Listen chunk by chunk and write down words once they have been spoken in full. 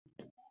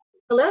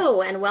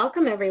Hello and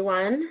welcome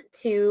everyone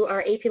to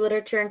our AP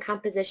Literature and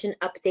Composition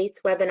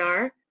Updates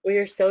webinar. We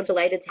are so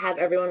delighted to have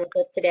everyone with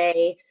us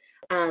today.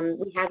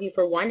 We have you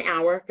for 1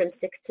 hour from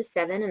 6 to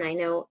 7, and I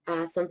know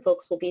some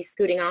folks will be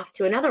scooting off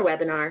to another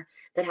webinar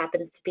that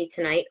happens to be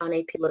tonight on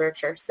AP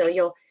Literature. So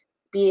you'll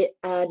be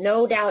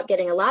no doubt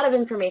getting a lot of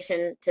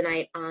information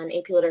tonight on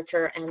AP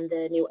Literature and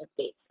the new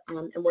updates,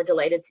 and we're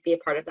delighted to be a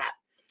part of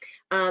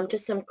that.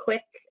 Just some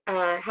quick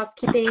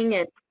housekeeping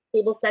and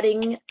table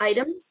setting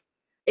items.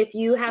 If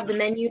you have the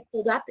menu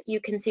pulled up, you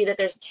can see that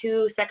there's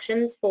two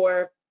sections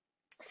for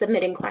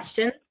submitting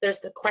questions. There's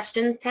the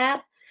questions tab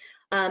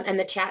and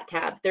the chat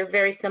tab. They're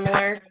very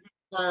similar.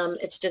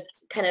 It's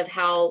just kind of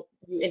how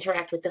you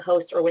interact with the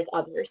host or with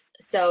others.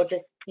 So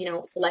just,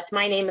 select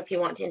my name if you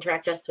want to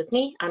interact just with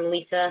me. I'm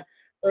Lisa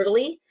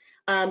Erdely.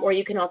 Or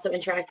you can also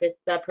interact with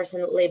the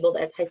person labeled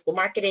as High School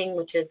Marketing,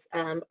 which is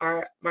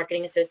our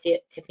marketing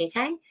associate, Tiffany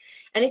Tang.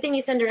 Anything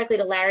you send directly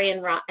to Larry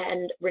and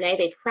Renee,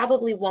 they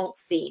probably won't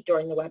see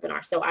during the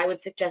webinar. So I would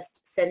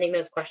suggest sending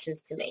those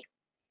questions to me.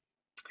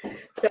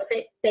 So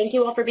thank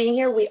you all for being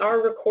here. We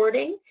are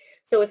recording.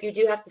 So if you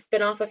do have to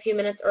spin off a few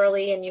minutes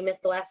early and you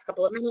missed the last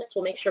couple of minutes,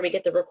 we'll make sure we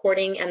get the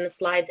recording and the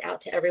slides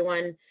out to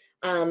everyone,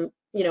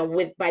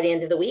 by the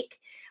end of the week.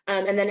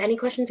 And then any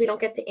questions we don't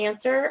get to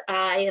answer,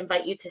 I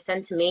invite you to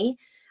send to me.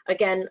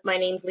 Again, my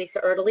name's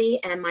Lisa Erdely,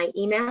 and my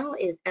email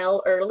is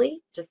Erdely,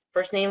 just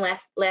first name,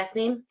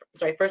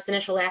 first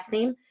initial, last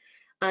name.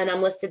 And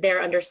I'm listed there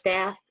under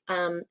staff,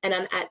 and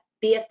I'm at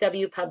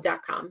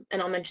bfwpub.com,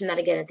 and I'll mention that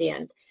again at the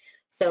end.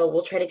 So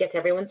we'll try to get to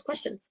everyone's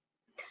questions.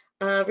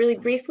 Really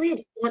briefly, I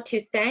just want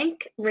to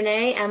thank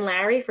Renee and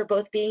Larry for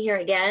both being here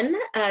again,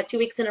 2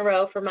 weeks in a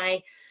row for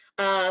my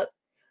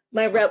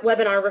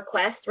webinar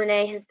request.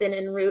 Renee has been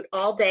en route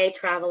all day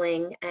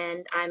traveling,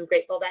 and I'm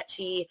grateful that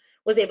she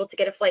was able to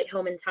get a flight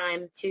home in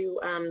time to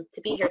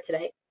be here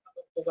today.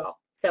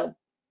 So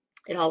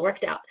it all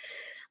worked out.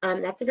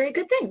 That's a very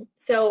good thing.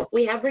 So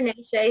we have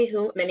Renée Shea,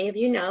 who many of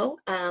you know,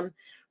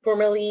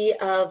 formerly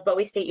of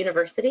Bowie State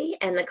University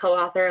and the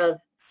co-author of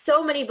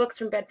so many books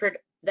from Bedford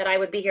that I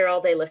would be here all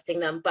day listing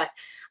them, but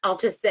I'll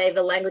just say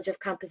The Language of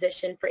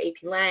Composition for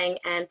AP Lang,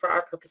 and for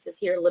our purposes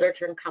here,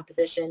 Literature and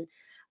Composition,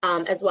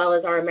 as well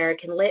as our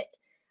American Lit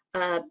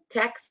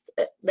text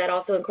that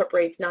also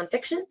incorporates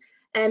nonfiction,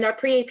 and our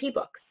pre-AP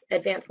books,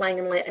 Advanced Lang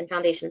and Lit and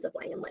Foundations of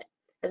Lang and Lit.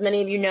 As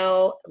many of you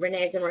know,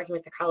 Renee has been working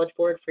with the College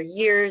Board for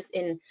years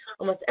in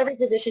almost every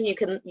position you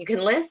can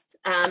list,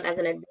 as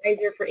an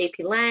advisor for AP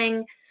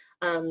Lang,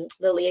 the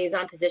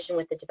liaison position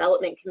with the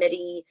Development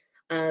Committee,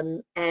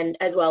 and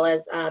as well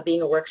as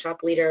being a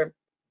workshop leader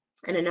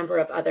and a number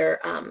of other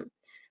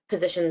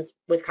positions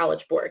with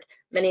College Board.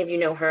 Many of you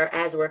know her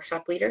as a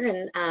workshop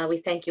leader, and we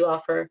thank you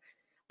all for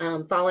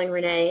following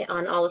Renee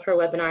on all of her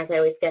webinars. I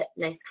always get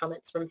nice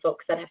comments from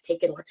folks that have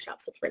taken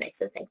workshops with Renee,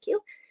 so thank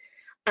you.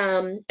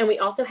 And we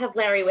also have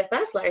Larry with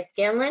us, Larry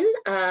Scanlon.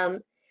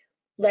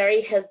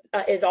 Larry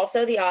is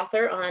also the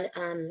author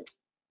on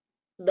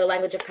The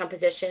Language of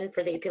Composition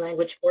for the AP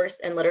Language course,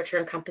 and Literature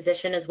and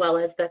Composition, as well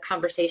as the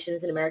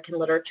Conversations in American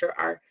Literature,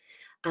 our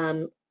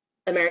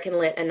American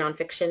Lit and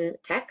Nonfiction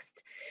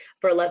text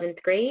for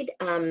 11th grade.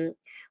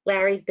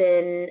 Larry's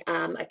been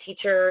a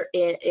teacher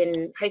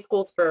in high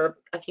schools for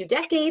a few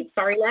decades.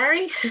 Sorry,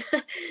 Larry,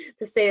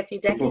 to say a few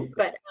decades,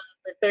 but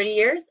for 30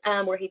 years,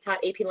 where he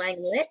taught AP Lang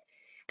and Lit.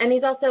 And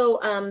he's also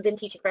been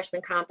teaching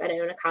freshman comp at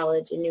Iona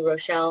College in New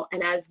Rochelle.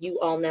 And as you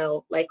all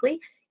know, likely,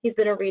 he's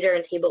been a reader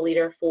and table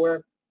leader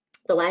for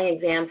the Lang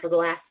exam for the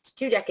last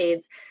 2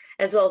 decades,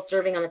 as well as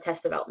serving on the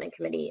test development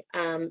committee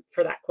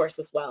for that course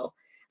as well.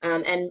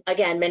 And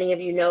again, many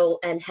of you know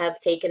and have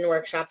taken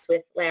workshops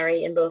with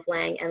Larry in both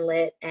Lang and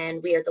Lit,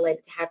 and we are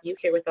delighted to have you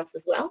here with us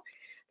as well.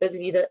 Those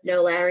of you that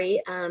know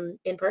Larry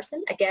in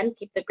person, again,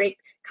 keep the great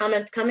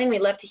comments coming. We'd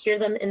love to hear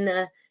them in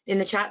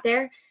the chat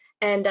there.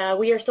 And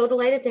we are so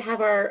delighted to have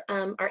our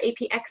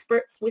AP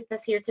experts with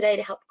us here today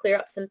to help clear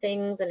up some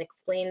things and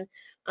explain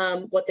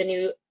what the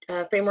new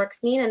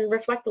frameworks mean, and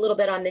reflect a little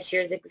bit on this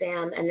year's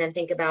exam, and then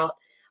think about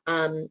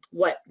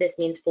what this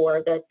means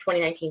for the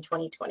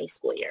 2019-2020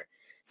 school year.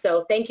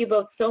 So thank you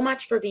both so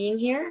much for being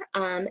here,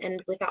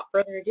 and without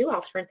further ado,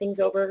 I'll turn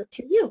things over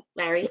to you,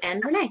 Larry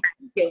and Renee.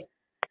 Thank you.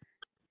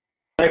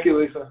 Thank you,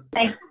 Lisa.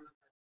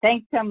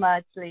 Thanks so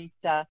much,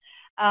 Lisa.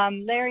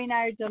 Larry and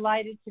I are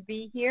delighted to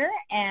be here,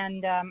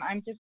 and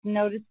I'm just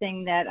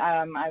noticing that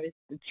I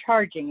was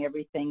charging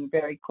everything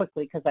very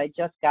quickly because I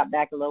just got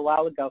back a little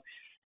while ago,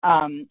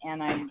 and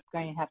I'm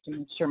going to have to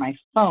make sure my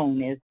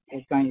phone is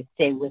going to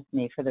stay with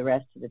me for the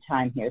rest of the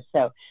time here,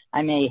 so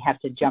I may have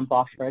to jump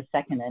off for a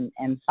second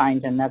and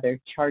find another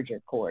charger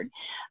cord.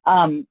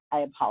 I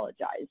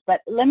apologize,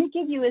 but let me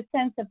give you a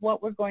sense of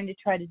what we're going to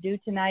try to do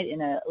tonight.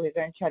 We're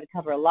going to try to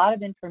cover a lot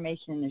of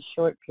information in a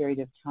short period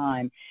of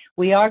time.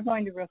 We are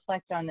going to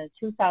reflect on the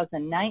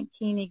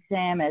 2019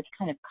 exam as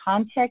kind of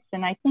context,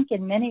 and I think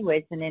in many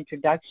ways an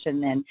introduction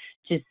then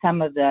to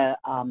some of the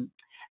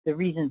the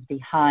reasons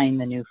behind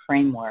the new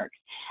frameworks.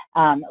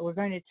 We're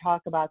going to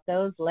talk about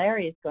those.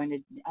 Larry is going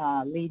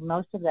to lead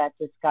most of that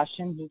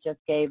discussion. He just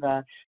gave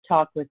a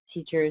talk with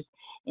teachers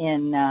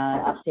in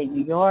upstate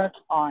New York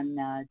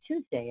on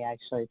Tuesday,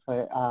 actually,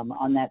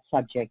 on that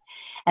subject.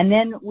 And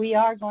then we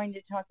are going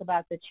to talk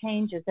about the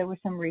changes. There were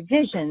some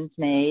revisions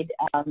made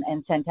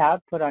and sent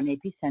out, put on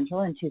AP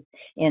Central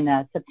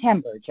in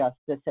September, just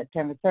the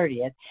September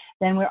 30th.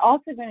 Then we're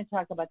also going to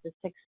talk about the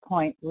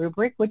 6-point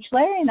rubric, which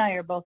Larry and I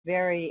are both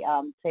very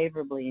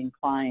favorably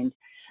inclined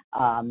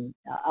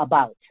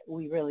about.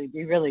 We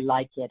really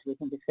like it. We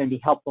think it's going to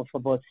be helpful for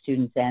both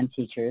students and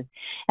teachers.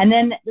 And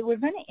then we're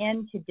going to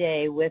end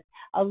today with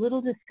a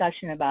little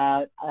discussion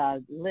about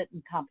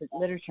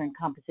literature and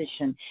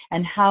composition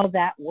and how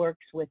that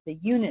works with the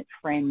unit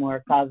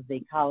framework of the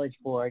College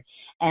Board.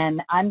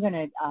 And I'm going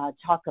to I'm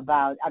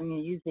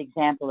going to use the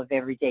example of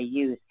everyday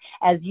use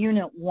as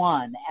Unit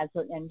 1,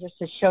 and just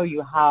to show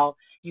you how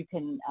you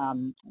can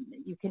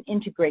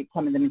integrate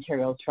some of the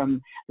materials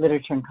from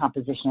literature and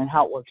composition and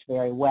how it works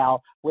very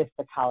well with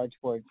the College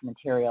Board's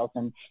materials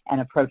and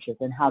approaches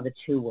and how the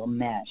two will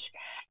mesh.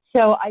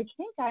 So I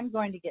think I'm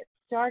going to get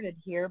started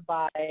here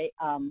by,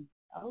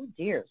 oh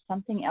dear,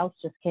 something else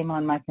just came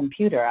on my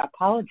computer. I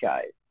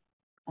apologize.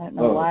 I don't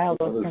know why all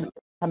those things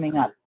are coming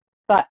up.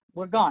 But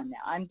we're gone now.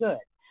 I'm good.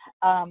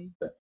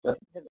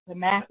 The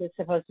Mac is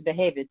supposed to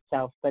behave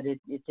itself, but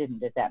it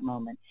didn't at that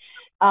moment.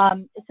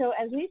 So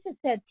as Lisa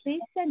said,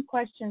 please send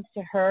questions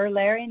to her.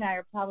 Larry and I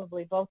are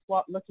probably both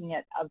looking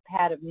at a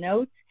pad of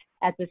notes.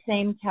 At the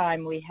same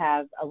time,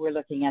 we're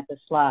looking at the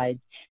slides.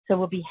 So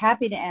we'll be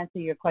happy to answer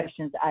your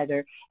questions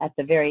either at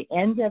the very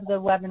end of the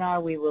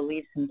webinar. We will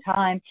leave some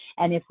time.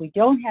 And if we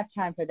don't have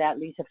time for that,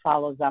 Lisa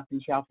follows up,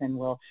 and she often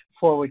will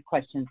forward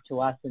questions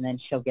to us, and then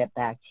she'll get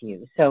back to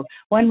you. So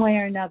one way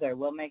or another,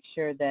 we'll make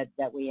sure that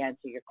we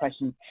answer your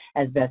questions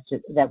as best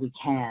that we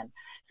can.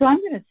 So I'm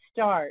going to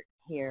start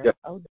here. Yep.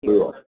 Oh,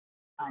 dear.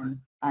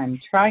 I'm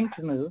trying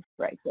to move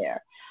right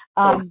there.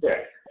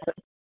 Okay.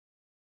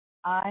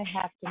 I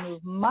have to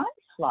move my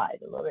slide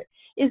a little bit.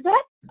 Is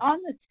that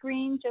on the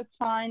screen just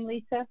fine,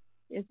 Lisa?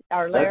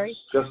 Or Larry?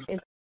 That's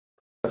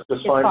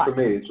just fine for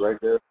me. It's right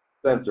there,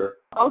 center.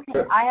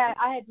 Okay, I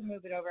had to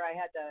move it over. I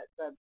had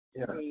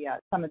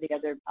some of the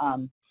other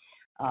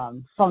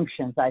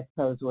functions, I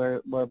suppose,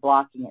 were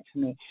blocking it for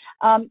me.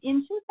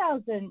 In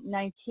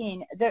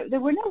 2019, there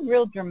were no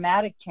real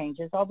dramatic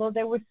changes, although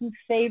there were some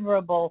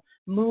favorable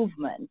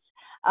movements.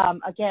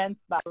 Again,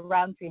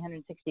 around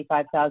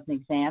 365,000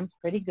 exams,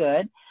 pretty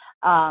good.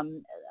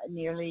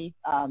 Nearly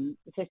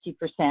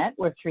 50%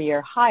 were 3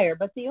 or higher,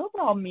 but the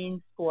overall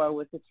mean score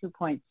was a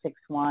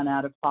 2.61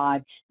 out of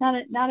 5. Not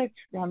a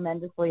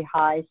tremendously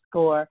high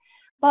score.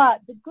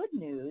 But the good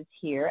news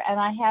here, and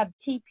I have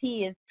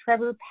TP is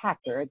Trevor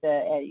Packer.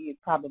 You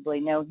probably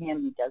know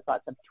him. He does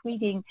lots of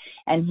tweeting,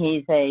 and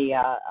he's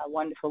a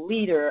wonderful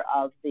leader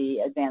of the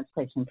Advanced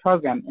Placement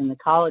Program in the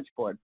College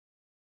Board.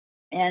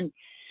 And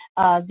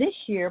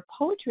this year,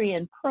 poetry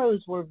and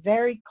prose were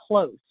very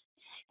close.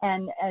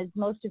 And as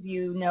most of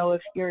you know,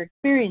 if you're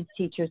experienced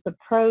teachers, the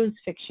prose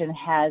fiction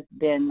has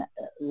been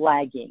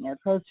lagging. And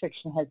prose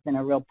fiction has been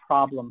a real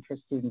problem for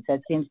students.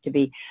 That seems to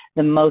be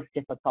the most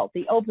difficult.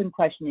 The open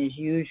question is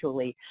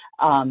usually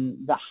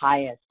the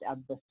highest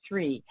of the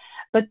three.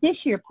 But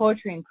this year,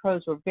 poetry and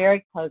prose were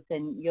very close,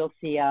 and you'll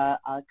see a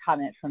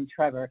comment from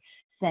Trevor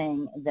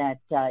saying that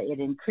it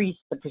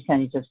increased the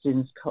percentage of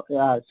students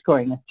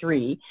scoring a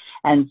 3,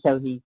 and so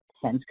he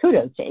sends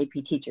kudos to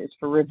AP teachers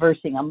for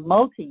reversing a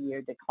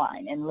multi-year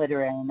decline in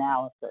literary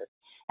analysis.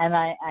 And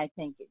I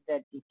think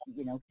that,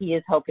 he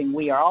is hoping,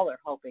 we all are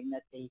hoping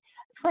that the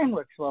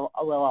frameworks will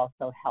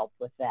also help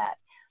with that.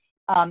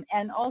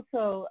 And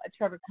also,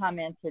 Trevor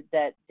commented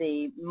that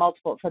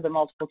for the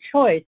multiple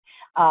choice,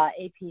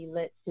 AP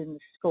Lit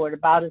students scored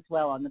about as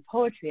well on the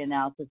poetry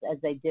analysis as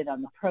they did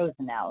on the prose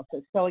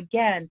analysis. So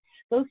again,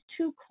 those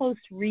two close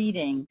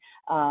reading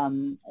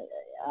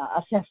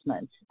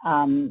assessments,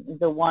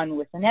 the one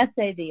with an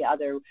essay, the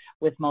other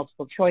with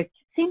multiple choice,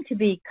 seem to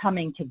be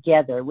coming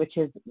together, which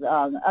is,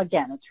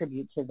 again, a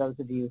tribute to those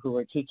of you who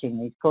are teaching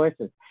these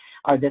courses,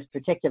 or this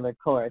particular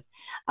course.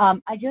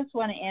 I just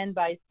want to end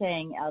by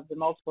saying of the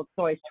multiple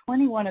choice,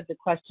 21 of the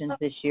questions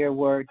this year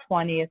were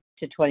 20th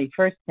to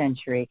 21st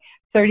century,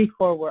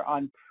 34 were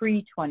on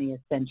pre-20th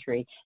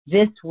century.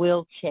 This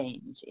will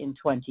change in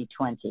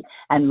 2020,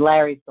 and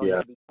Larry's going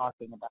to be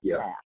talking about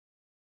that.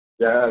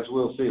 Yeah, as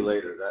we'll see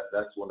later,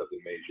 that's one of the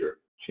major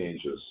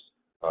changes.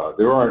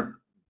 There aren't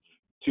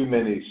too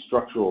many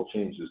structural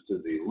changes to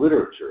the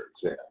literature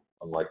exam,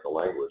 unlike the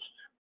language,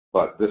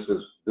 but this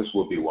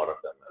will be one of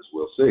them, as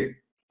we'll see.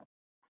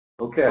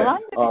 Okay. Well,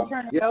 I'm going to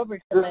turn it over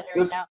to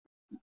Larry now.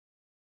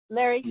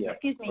 Larry,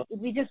 excuse me,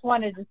 we just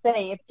wanted to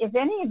say, if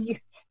any of you,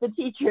 the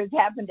teachers,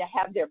 happen to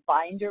have their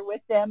binder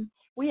with them,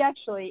 we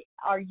actually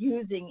are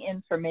using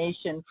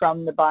information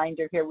from the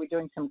binder here. We're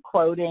doing some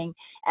quoting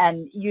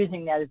and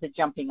using that as a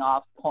jumping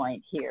off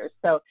point here.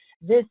 So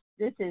this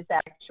is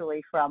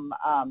actually from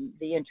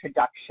the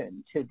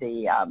introduction to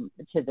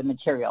the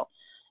material.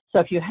 So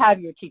if you have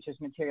your teacher's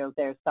materials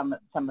there, some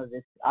of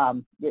this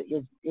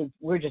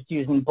we're just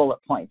using bullet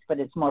points, but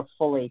it's more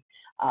fully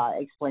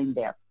explained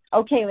there.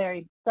 Okay,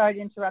 Larry, sorry to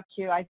interrupt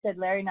you. I said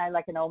Larry and I,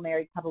 like an old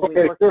married couple, we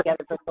work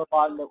together for so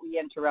long that we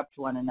interrupt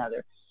one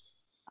another.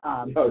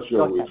 Oh,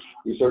 sure,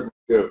 we certainly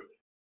do.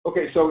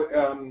 Okay, so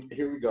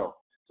here we go.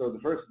 So the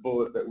first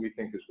bullet that we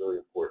think is very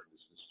important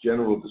is this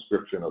general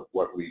description of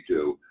what we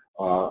do.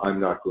 I'm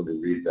not going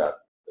to read that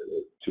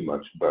too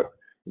much, but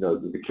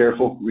the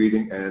careful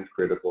reading and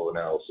critical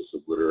analysis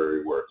of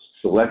literary works,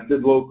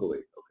 selected locally,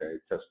 okay,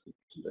 tested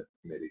to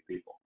many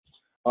people.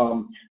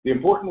 The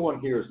important one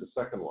here is the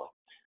second one,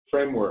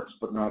 frameworks,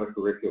 but not a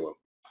curriculum.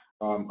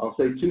 I'll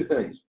say two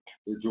things.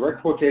 The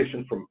direct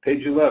quotation from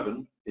page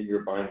 11 in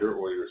your binder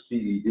or your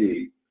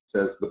CED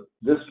says that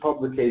this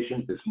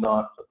publication is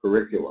not a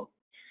curriculum.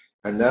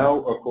 And now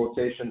a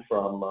quotation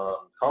from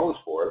College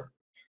Board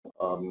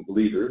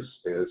leaders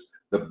is,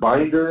 the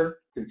binder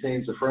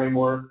contains a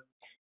framework,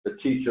 the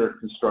teacher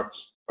constructs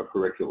a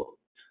curriculum.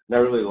 And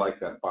I really like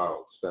that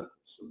balanced sentence.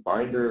 The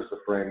binder is the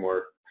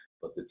framework,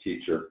 but the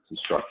teacher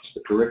constructs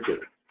the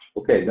curriculum.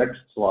 Okay, next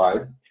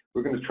slide.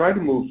 We're going to try to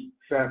move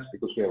fast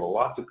because we have a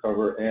lot to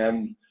cover,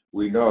 and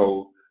we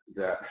know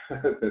that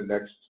the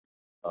next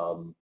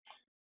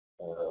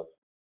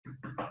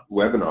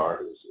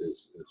webinar is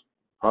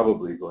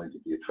probably going to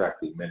be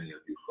attracting many of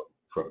you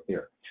from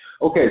here.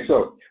 Okay,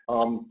 so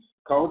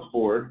College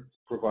Board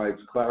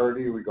provides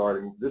clarity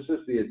regarding, this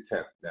is the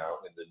intent now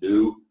in the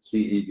new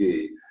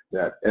CED,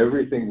 that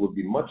everything will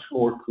be much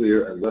more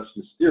clear and less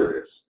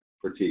mysterious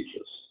for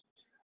teachers.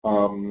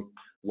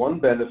 One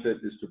benefit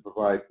is to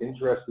provide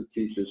interested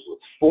teachers with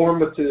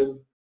formative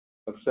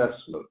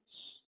assessments.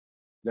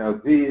 Now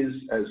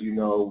these, as you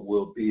know,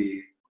 will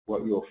be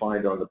what you'll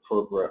find on the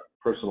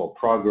personal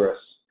progress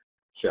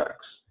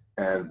checks,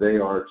 and they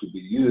are to be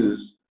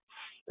used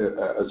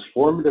as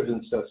formative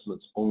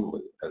assessments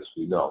only, as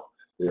we know.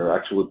 There are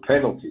actual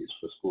penalties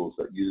for schools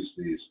that use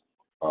these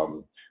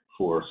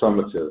for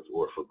summative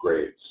or for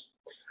grades.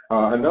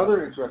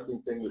 Another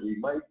interesting thing that we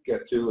might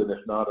get to, and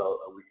if not,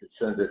 we could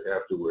send it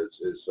afterwards,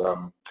 is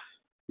some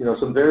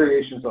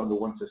variations on the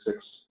 1 to 6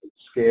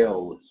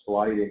 scale with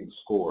sliding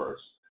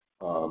scores,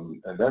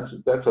 and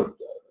that's a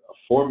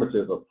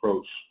formative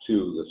approach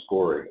to the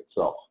scoring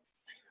itself.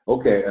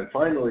 Okay, and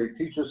finally,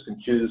 teachers can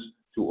choose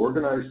to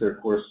organize their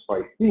course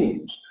by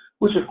themes,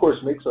 which of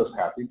course makes us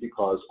happy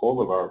because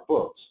all of our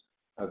books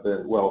have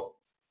been, well,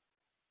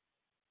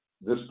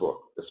 this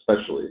book,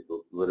 especially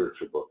the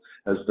literature book,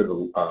 has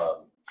been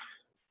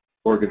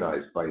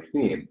organized by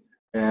theme.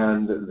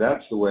 And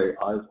that's the way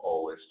I've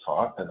always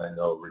taught, and I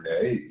know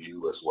Renee,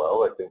 you as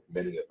well. I think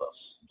many of us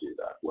do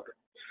that way.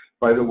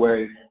 By the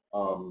way,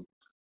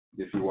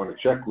 if you want to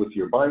check with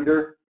your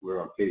binder,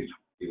 we're on page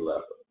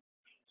 11.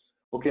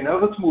 Okay, now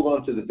let's move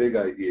on to the big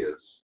ideas.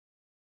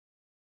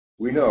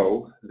 We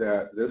know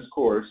that this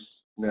course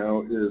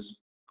now is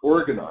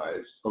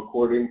organized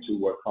according to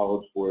what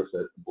College Board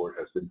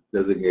has been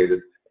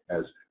designated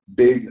as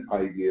big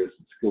ideas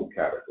and skill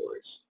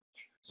categories.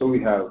 So we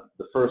have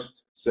the first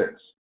 6.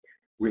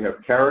 We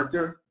have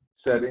character,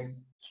 setting,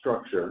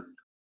 structure,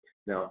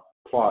 now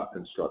plot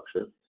and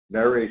structure,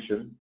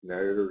 narration,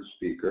 narrator,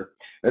 speaker,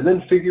 and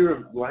then figure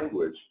of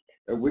language,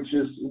 which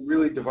is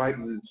really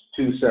divided into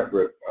 2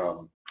 separate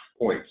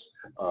points.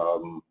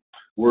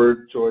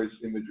 Word choice,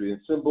 imagery,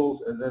 and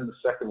symbols, and then the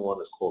second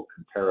one is called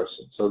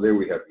comparison. So there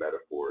we have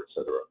metaphor,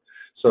 etc.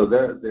 So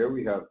there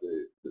we have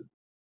the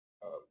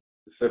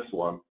 5th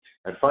one.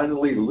 And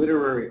finally,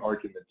 literary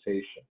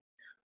argumentation.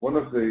 One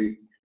of the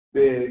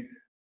big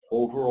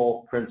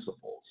overall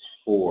principles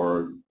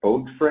for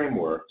both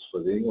frameworks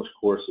for the English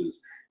courses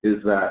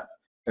is that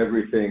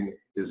everything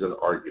is an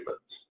argument.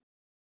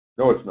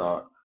 No, it's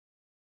not.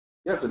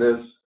 Yes, it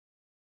is.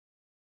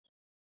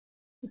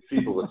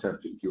 Feeble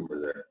attempt at humor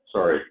there.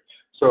 Sorry.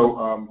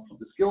 So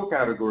the skill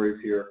categories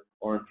here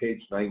are on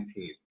page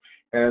 19.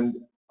 And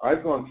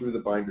I've gone through the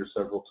binder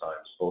several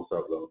times, both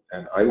of them,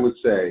 and I would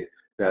say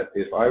that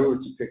if I were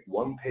to pick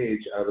one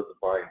page out of the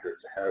binder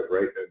to have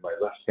right in my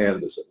left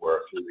hand, as it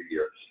were, through the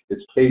year,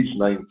 it's page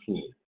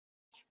 19.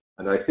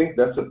 And I think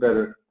that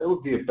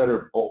would be a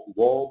better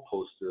wall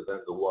poster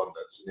than the one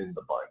that's in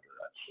the binder,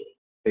 actually.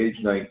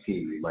 Page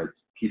 19 we might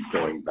keep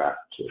going back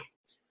to.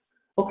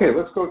 Okay,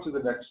 let's go to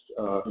the next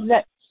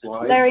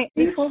slide. Larry,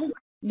 before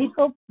we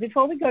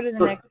go to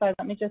the next slide,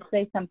 let me just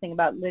say something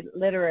about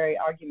literary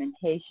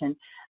argumentation.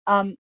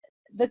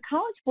 The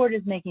College Board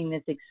is making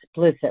this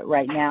explicit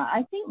right now.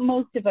 I think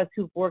most of us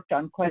who've worked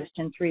on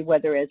question 3,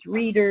 whether as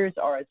readers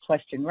or as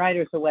question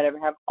writers or whatever,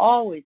 have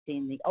always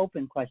seen the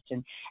open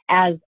question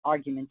as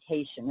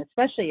argumentation,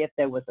 especially if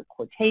there was a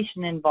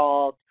quotation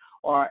involved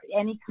or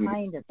any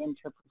kind of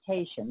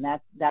interpretation.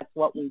 That's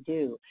what we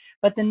do.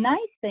 But the nice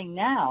thing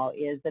now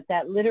is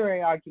that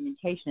literary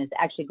argumentation is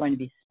actually going to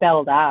be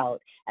spelled out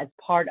as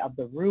part of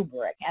the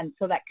rubric. And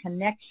so that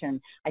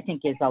connection, I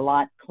think, is a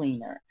lot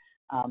cleaner.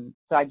 So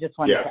I just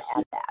wanted to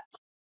add that.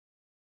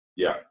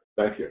 Yeah,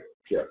 thank you.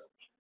 Yeah.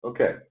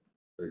 Okay,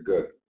 very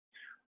good.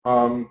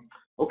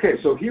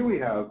 Okay, so here we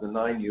have the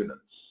 9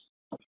 units.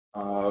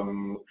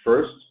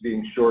 First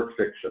being short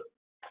fiction.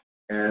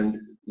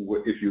 And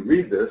if you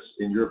read this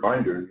in your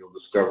binder, you'll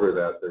discover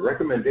that the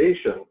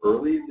recommendation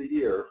early in the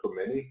year for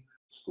many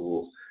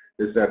schools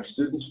is that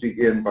students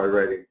begin by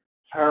writing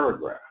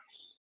paragraphs,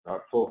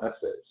 not full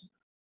essays,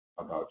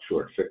 about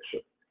short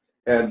fiction.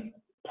 And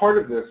part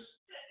of this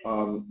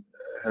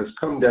has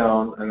come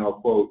down, and I'll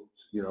quote,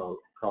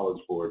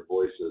 College Board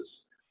voices.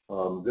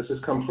 This has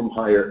come from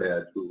higher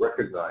ed, who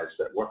recognize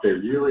that what they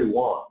really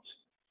want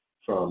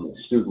from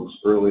students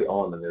early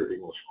on in their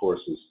English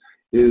courses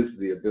is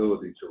the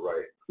ability to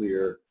write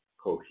clear,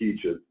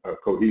 cohesive,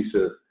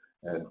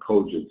 and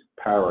cogent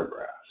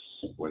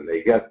paragraphs when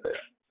they get there.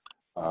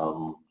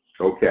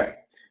 Okay.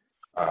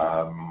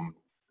 And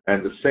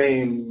the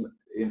same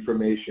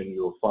information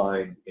you'll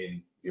find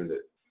in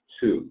Unit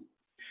 2.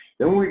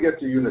 Then when we get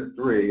to Unit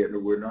 3,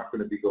 and we're not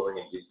going to be going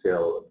in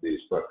detail of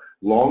these, but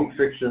long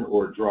fiction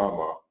or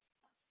drama,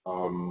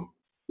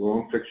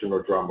 long fiction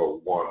or drama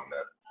 1,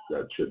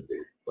 that should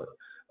be. But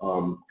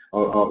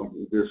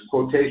there's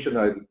quotation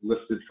I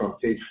listed from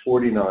page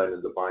 49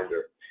 in the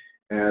binder.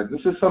 And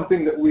this is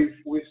something that we've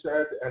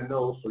said and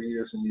know for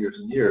years and years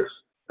and years,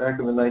 back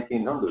in the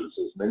 1900s,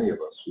 as many of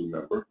us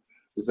remember,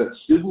 is that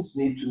students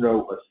need to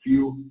know a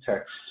few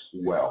texts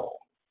well.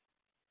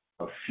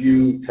 A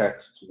few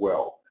texts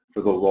well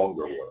for the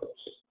longer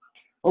words.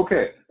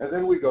 Okay, and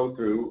then we go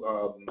through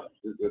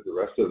the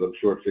rest of them,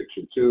 short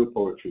fiction 2,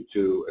 poetry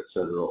 2,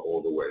 etc.,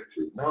 all the way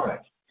through 9.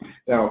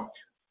 Now,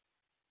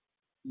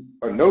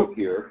 a note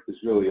here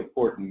is really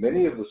important.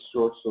 Many of the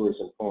short stories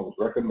and poems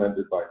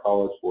recommended by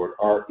College Board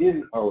are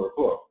in our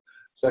book,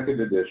 second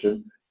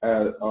edition,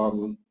 as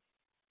are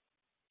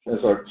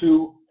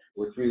 2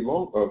 or 3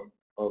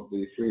 of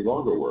the 3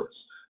 longer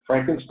works.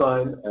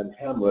 Frankenstein and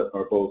Hamlet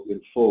are both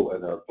in full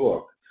in our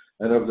book.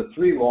 And of the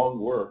 3 long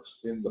works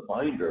in the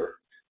binder,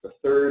 the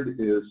third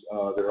is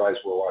Their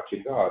Eyes Were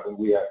Watching God, and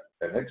we have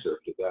an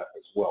excerpt of that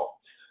as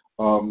well.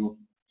 And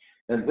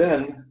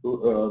then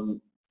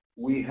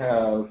we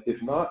have,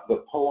 if not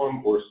the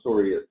poem or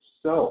story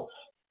itself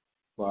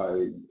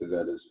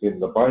that is in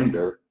the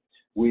binder,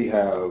 we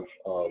have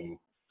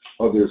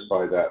others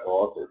by that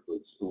author.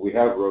 We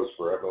have Rose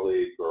for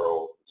Emily,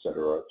 Girl,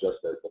 etc.,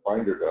 just as the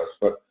binder does,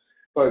 but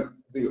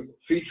the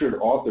featured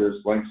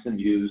authors, Langston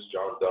Hughes,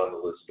 John Donne,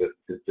 Elizabeth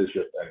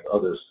Bishop, and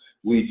others,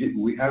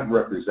 we have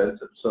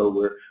represented. So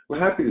we're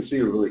happy to see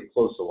a really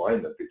close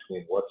alignment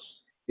between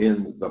what's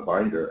in the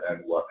binder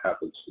and what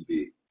happens to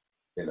be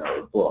in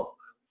our book.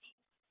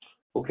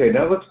 Okay,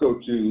 now let's go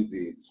to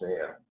the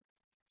exam.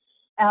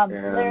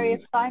 Larry,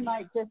 if I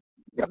might just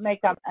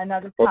make up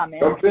another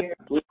comment here.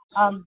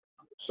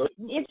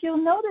 If you'll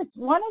notice,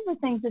 one of the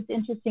things that's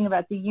interesting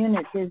about the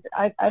units is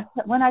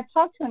when I've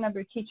talked to a number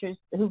of teachers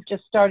who've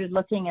just started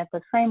looking at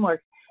the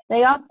framework,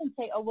 they often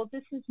say, oh, well,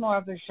 this is more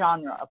of a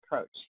genre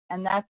approach,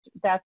 and that's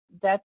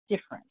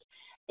different.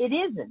 It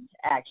isn't,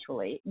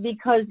 actually,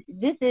 because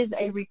this is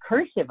a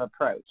recursive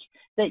approach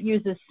that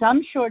uses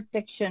some short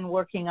fiction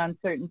working on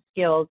certain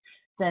skills,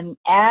 then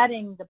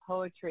adding the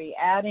poetry,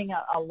 adding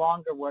a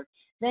longer work,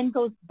 then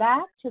goes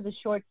back to the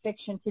short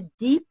fiction to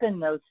deepen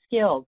those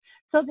skills.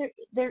 So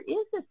there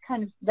is this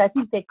kind of, I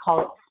think they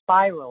call it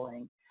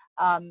spiraling.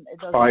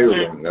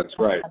 Spiraling, that's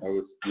right.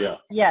 Yeah.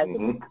 Yes,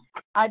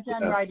 I've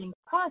done writing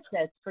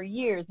process for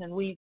years, and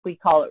we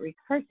call it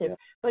recursive. Yeah.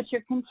 But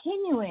you're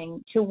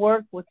continuing to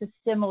work with the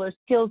similar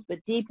skills, but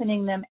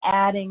deepening them,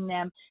 adding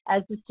them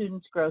as the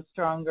students grow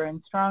stronger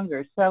and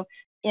stronger. So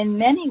in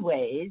many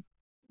ways,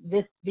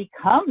 this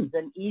becomes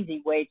an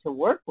easy way to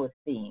work with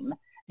theme,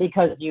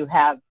 because you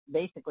have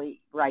basically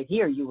right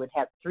here you would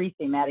have 3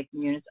 thematic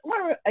units,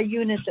 or a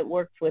unit that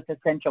works with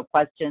essential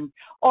questions,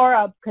 or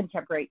a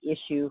contemporary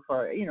issue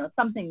for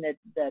something that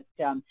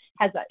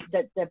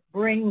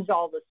brings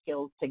all the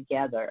skills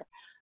together.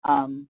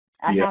 I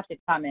have to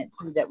comment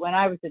too that when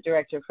I was the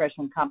director of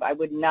freshman comp, I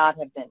would not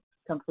have been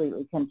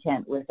completely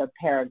content with a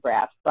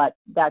paragraph, but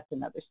that's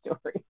another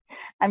story.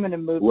 I'm going to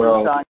move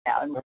this on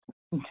now.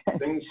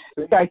 Things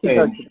start to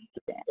go to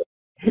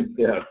the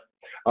yeah.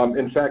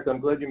 In fact, I'm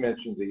glad you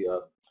mentioned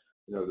the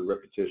the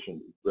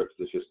repetition, or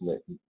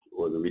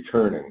the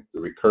returning, the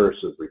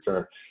recursive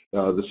return.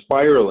 The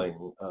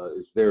spiraling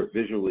is there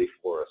visually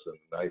for us, a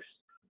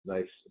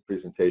nice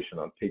presentation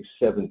on page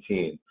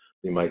 17.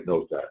 You might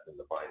note that in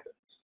the binder.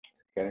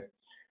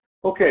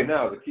 Okay,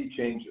 now the key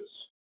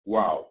changes.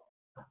 Wow.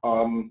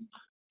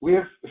 We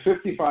have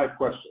 55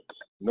 questions.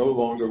 No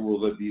longer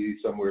will it be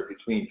somewhere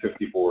between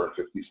 54 and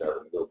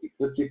 57. There'll be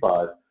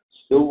 55,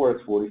 still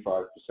worth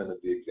 45% of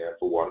the exam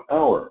for 1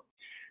 hour.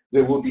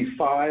 There will be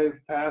 5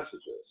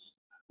 passages.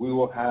 We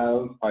will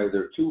have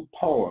either 2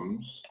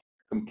 poems,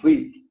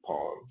 complete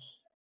poems,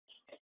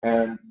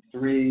 and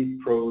 3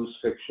 prose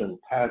fiction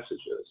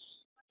passages,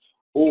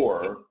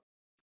 or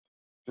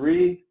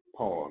 3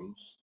 poems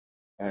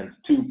and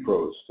 2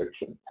 prose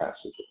fiction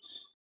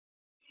passages.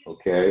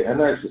 Okay,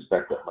 and I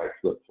suspect that might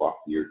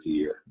flip-flop year to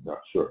year. I'm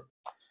not sure.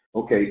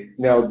 Okay,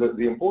 now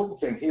the important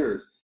thing here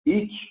is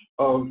each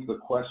of the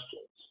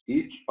questions,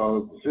 each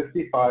of the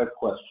 55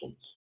 questions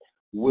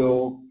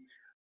will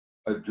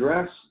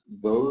address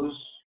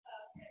those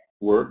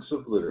works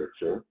of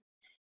literature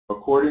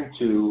according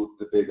to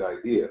the big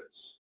ideas.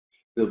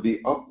 There'll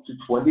be up to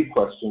 20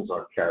 questions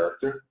on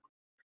character.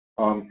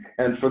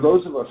 And for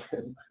those of us,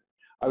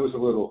 I was a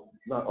little,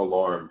 not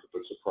alarmed,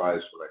 but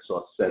surprised when I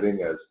saw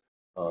setting as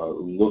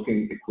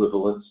looking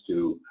equivalent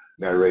to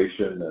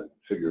narration and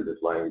figurative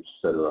language,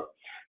 etc.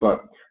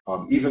 But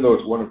even though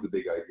it's one of the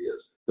big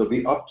ideas, there'll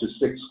be up to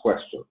 6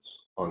 questions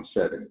on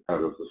setting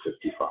out of the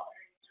 55.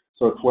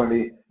 So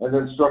 20, and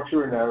then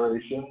structure and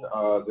narration,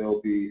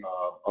 there'll be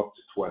up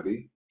to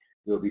 20.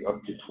 There'll be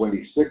up to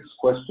 26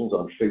 questions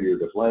on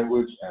figurative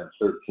language and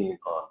 13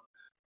 on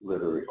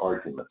literary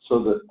argument. So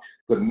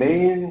the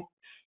main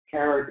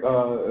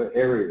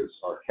areas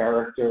are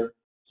character,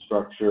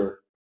 structure,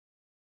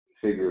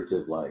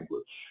 figurative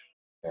language,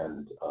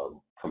 and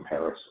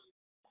comparison.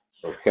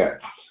 Okay.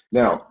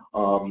 Now,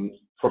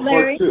 for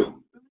Larry? part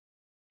 2,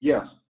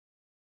 yes.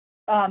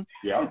 I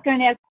was going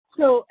to ask,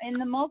 so in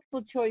the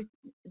multiple choice,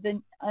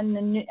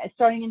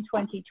 starting in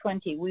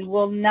 2020, we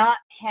will not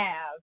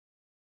have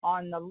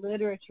on the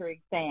literature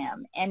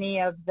exam any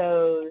of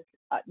those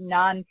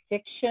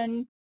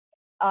nonfiction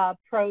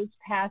prose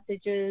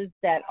passages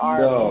that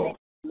are in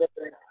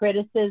literary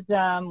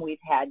criticism. We've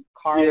had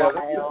Carlyle.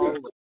 Yeah,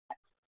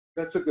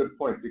 that's a good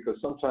point, because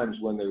sometimes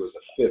when there was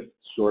a 5th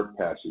short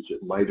passage,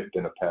 it might have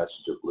been a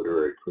passage of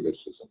literary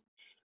criticism.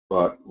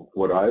 But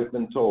what I've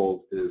been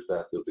told is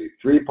that there'll be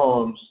 3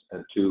 poems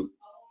and 2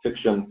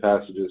 fiction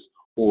passages,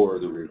 or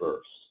the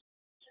reverse.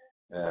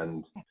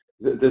 And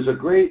there's a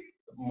great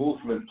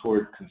movement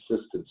toward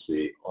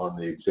consistency on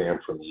the exam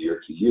from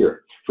year to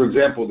year. For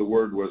example, the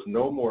word was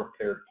no more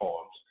paired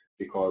poems,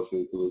 because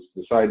it was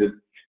decided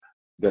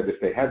that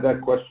if they had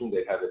that question,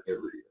 they'd have it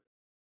every year.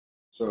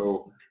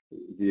 So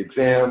the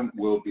exam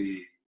will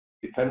be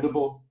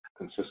dependable,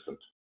 consistent.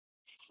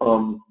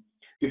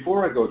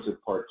 Before I go to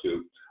part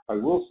 2, I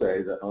will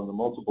say that on the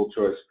multiple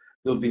choice,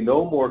 there'll be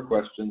no more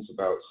questions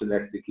about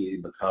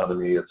synecdoche,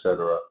 metonymy,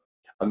 etc.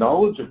 A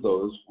knowledge of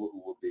those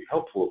will be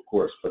helpful, of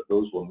course, but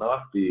those will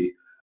not be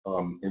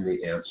in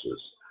the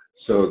answers.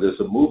 So there's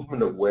a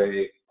movement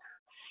away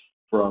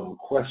from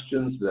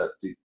questions that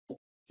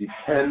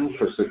depend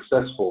for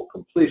successful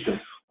completion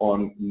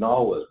on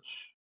knowledge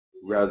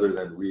rather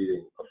than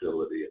reading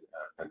ability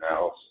and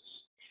analysis.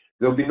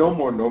 There'll be no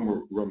more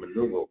Roman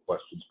numeral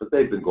questions, but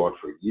they've been going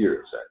for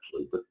years,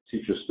 actually, but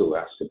teachers still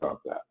ask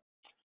about that.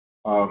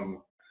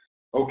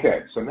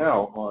 Okay, so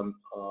now on,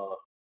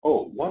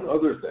 one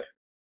other thing.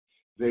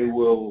 There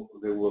will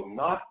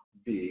not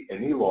be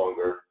any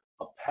longer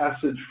a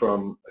passage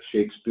from a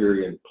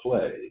Shakespearean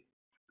play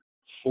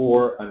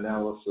for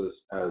analysis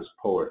as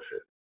poetry.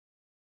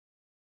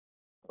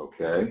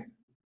 Okay?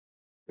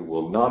 It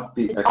will not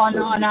be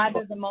on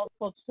either the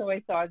multiple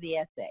choice or the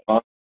essay.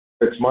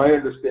 It's my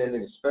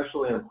understanding,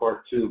 especially on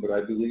part 2, but I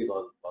believe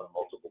on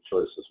multiple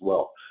choice as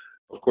well.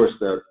 Of course,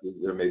 there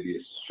may be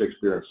a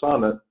Shakespearean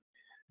sonnet,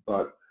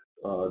 but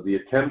the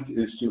attempt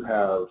is to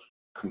have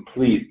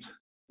complete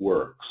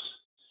works.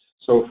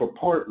 So for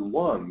part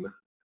 1,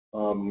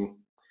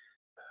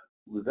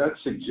 that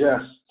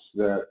suggests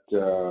that,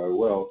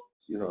 well,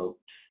 you know,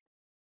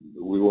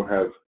 we won't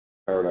have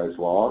Paradise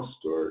Lost,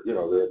 or, you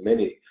know, there are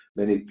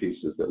many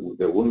pieces that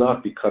will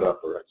not be cut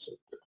up or etc.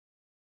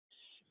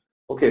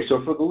 Okay,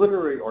 so for the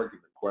literary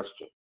argument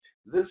question,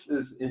 this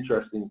is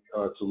interesting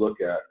to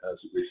look at as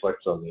it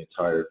reflects on the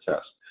entire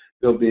test.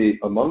 There'll be,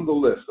 among the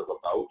list of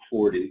about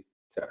 40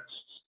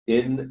 texts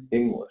in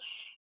English,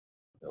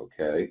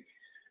 okay,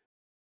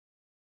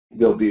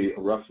 there'll be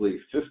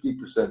roughly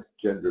 50%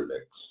 gender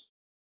mix.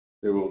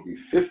 There will be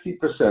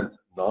 50%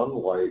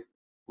 non-white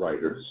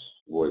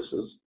writers'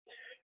 voices,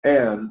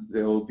 and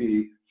there will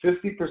be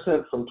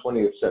 50% from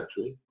 20th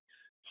century,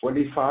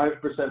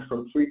 25%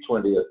 from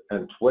pre-20th,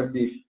 and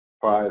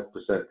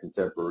 25%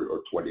 contemporary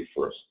or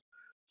 21st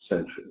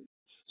century.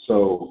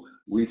 So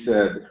we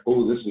said,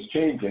 oh, this is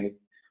changing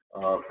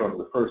from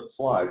the first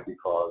slide,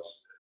 because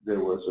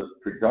there was a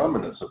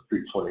predominance of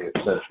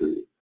pre-20th century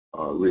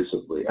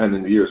recently, and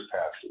in the years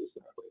past it was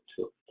that way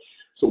too.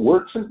 So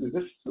works,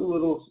 this is a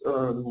little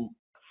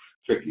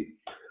tricky.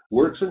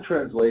 Works in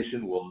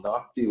translation will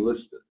not be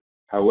listed.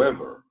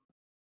 However,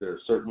 there are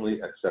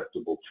certainly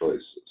acceptable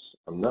choices.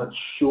 I'm not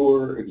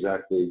sure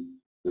exactly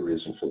the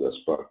reason for this,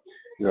 but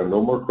you know,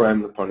 no more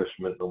Crime and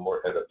Punishment, no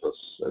more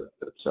Oedipus,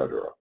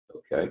 etc.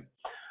 Okay,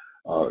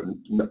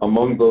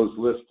 among those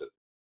listed,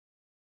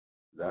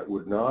 that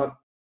would not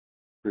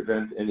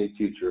prevent any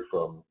teacher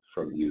from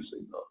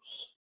using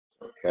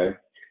those. Okay,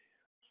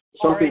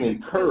 something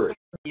encouraged,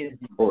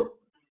 or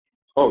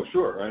oh,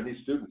 sure,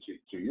 any student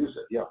to use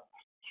it. Yeah,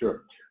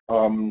 sure.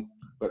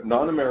 But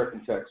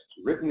non-American texts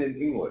written in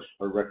English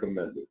are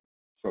recommended,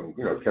 from,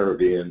 you know,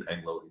 Caribbean,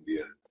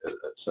 Anglo-Indian,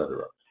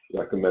 etc.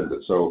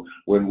 Recommended. So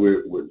when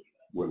we're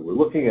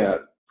looking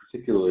at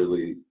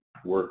particularly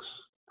works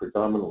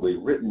predominantly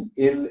written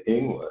in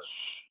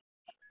English,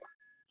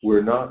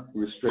 we're not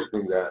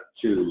restricting that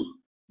to,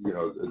 you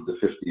know, the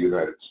 50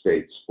 United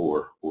States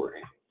or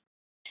England.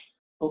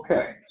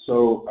 Okay,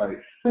 so I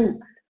think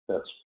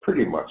that's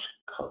pretty much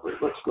covered.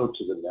 Let's go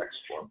to the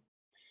next one,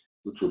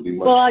 which will be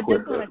much quicker. Well, I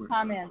just want to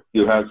comment.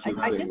 You have I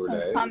something, just want to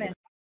Renee? comment.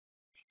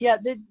 Yeah,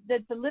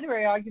 the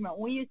literary argument,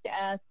 we used to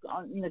ask,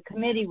 on the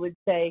committee would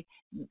say,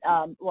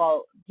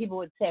 well, people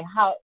would say,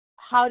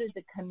 how did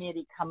the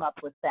committee come up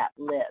with that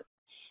list?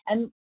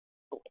 And,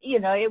 you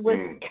know, it was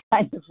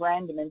kind of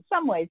random in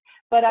some ways.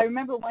 But I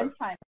remember one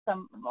time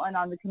someone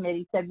on the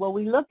committee said, well,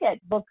 we look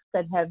at books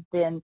that have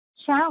been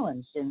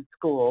challenged in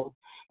schools,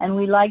 and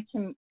we like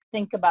to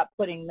think about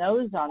putting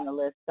those on the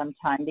list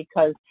sometime,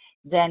 because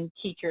then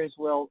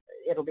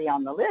it'll be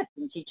on the list,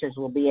 and teachers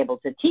will be able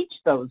to teach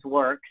those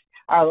works,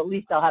 or at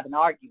least they'll have an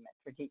argument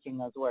for teaching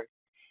those works.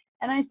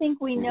 And I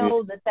think we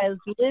know that those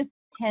lists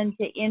tend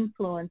to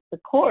influence the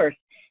course.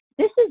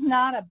 This is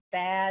not a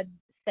bad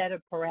set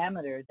of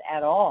parameters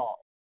at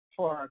all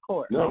for our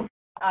course. No.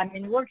 I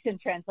mean, works in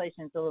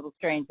translation is a little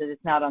strange that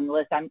it's not on the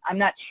list. I'm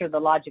not sure the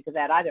logic of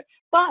that either.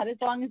 But as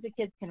long as the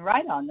kids can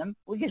write on them,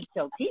 we can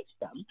still teach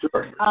them.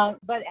 Sure.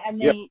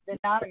 The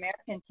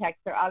non-American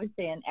texts are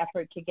obviously an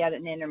effort to get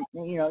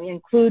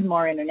include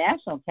more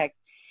international texts.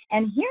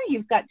 And here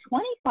you've got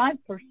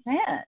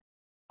 25%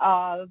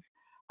 of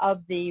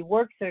the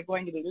works that are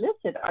going to be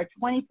listed are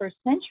 21st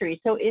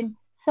century. So in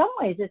some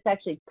ways, it's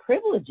actually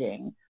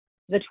privileging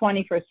the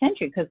 21st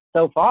century, because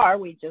so far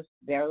we just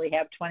barely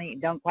have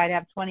don't quite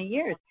have 20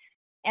 years.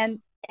 And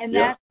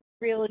that's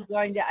really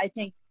going to, I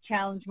think,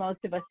 challenge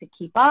most of us to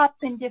keep up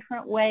in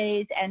different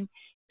ways. And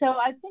so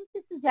I think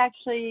this is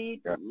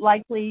actually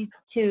likely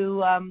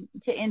to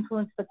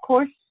influence the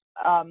course,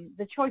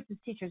 the choices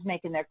teachers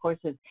make in their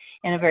courses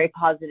in a very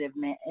positive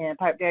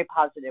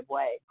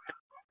way.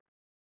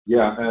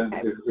 Yeah, and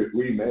if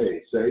we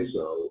may say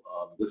so,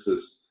 this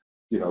is,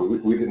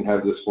 we didn't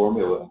have this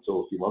formula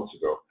until a few months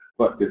ago,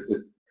 but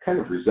it kind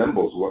of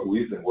resembles what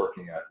we've been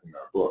working at in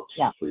our books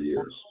for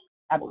years.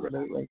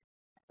 Absolutely.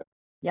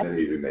 Yep.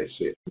 Many of you may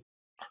see it.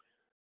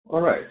 All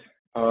right.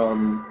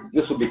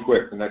 This will be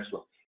quick, the next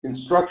one.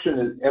 Instruction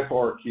is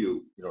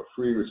FRQ,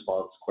 free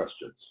response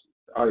questions.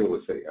 I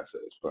always say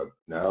essays, but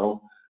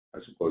now I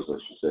suppose I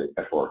should say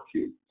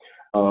FRQ.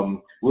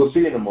 We'll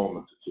see in a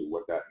moment or two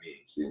what that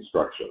means, the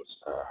instructions,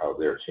 how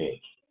they're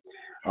changed.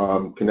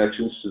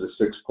 Connections to the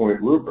 6-point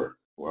rubric.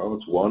 Well,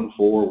 it's 1,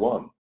 4,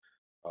 1.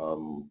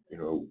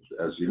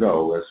 As you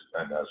know,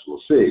 as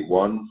we'll see,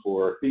 1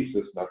 for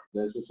thesis, not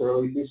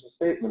necessarily thesis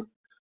statement,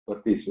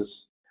 but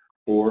thesis.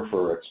 4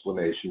 for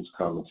explanations,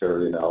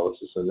 commentary,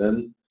 analysis, and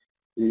then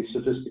the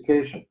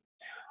sophistication.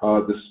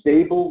 The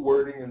stable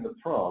wording in the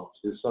prompt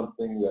is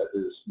something that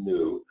is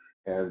new,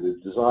 and the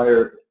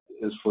desire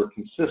is for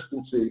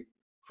consistency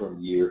from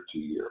year to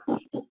year.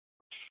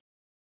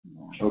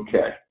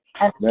 Okay,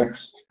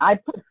 next. I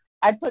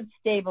put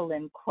stable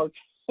in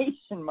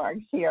quotation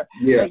marks here,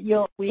 but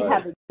we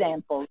have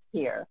examples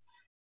here.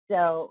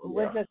 So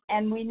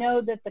and we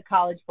know that the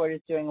College Board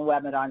is doing a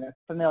webinar to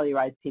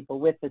familiarize people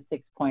with the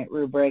 6-point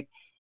rubric.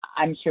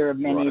 I'm sure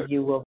many of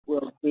you will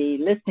be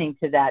listening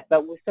to that,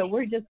 so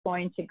we're just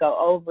going to go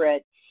over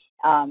it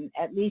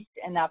at least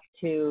enough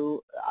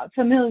to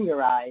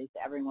familiarize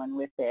everyone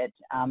with it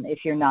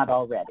if you're not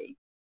already.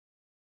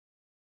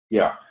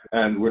 Yeah,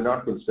 and we're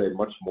not going to say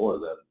much more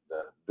than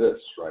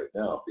this right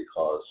now,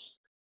 because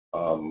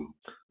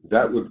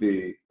that would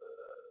be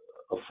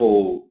a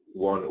full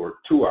 1 or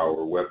 2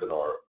 hour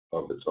webinar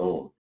of its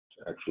own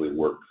to actually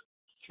work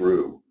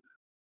through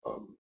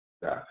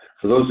that.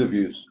 For those of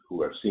you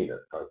who have seen it,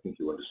 I think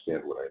you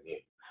understand what I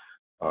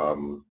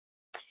mean.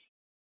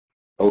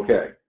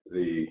 Okay,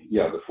 the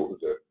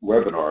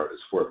webinar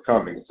is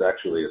forthcoming. It's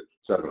actually at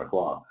 7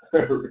 o'clock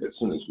as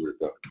soon as we're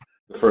done,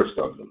 the first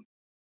of them.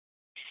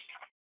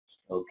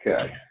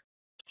 Okay.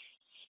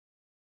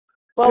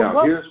 Well, now,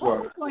 what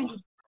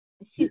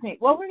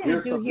we're going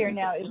to do here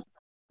now is,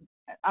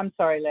 I'm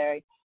sorry,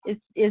 Larry,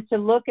 is to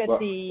look at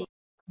the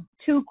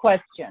 2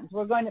 questions.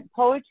 We're going to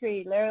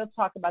poetry. Larry will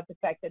talk about the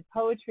fact that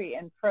poetry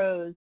and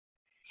prose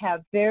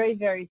have very,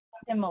 very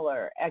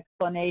similar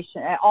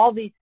explanation. All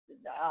these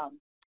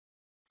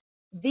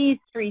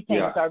 3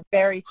 things are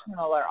very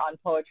similar on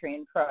poetry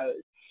and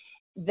prose.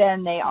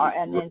 Then they are,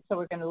 and then so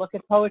we're going to look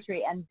at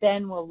poetry, and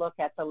then we'll look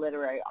at the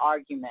literary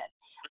argument,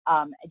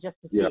 just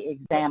to see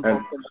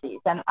examples of these.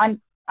 And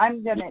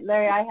I'm going to,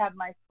 Larry, I have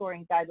my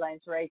scoring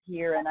guidelines right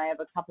here, and I have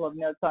a couple of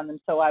notes on them,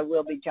 so I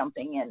will be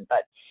jumping in.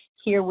 But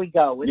here we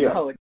go with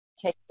poetry.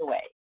 Take it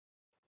away.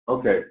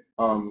 Okay,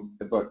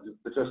 but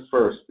just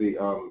first, the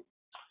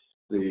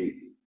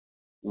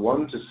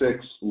 1 to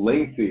 6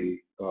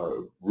 lengthy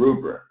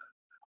rubric,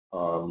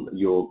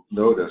 you'll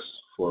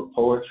notice for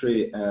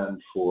poetry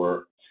and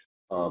for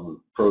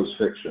prose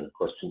fiction,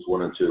 questions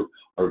 1 and 2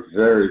 are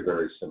very,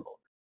 very similar.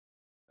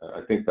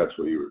 I think that's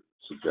what you were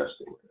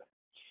suggesting.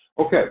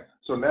 Okay,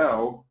 so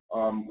now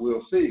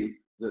we'll see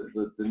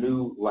the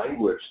new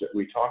language that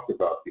we talked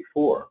about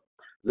before.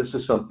 This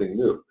is something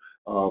new.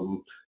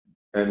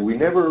 And we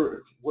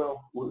never,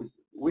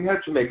 we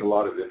had to make a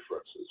lot of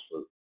inferences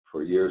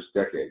for years,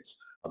 decades,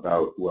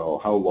 about,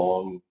 how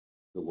long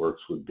the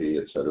works would be,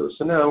 et cetera.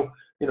 So now,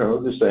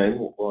 they're saying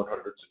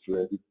 100 to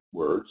 300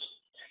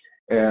 words.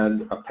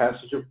 and a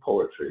passage of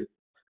poetry.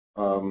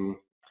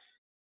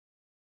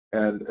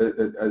 And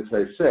as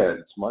I said,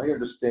 it's my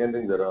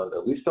understanding that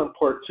at least on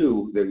part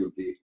 2, there would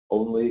be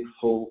only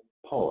full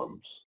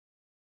poems.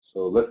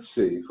 So let's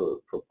see for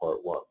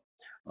part 1.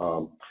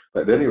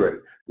 But at any rate,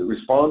 the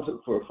response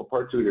for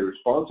part 2, they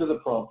respond to the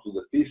prompt with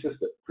a thesis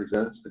that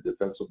presents a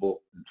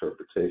defensible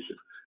interpretation.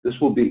 This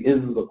will be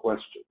in the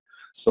question.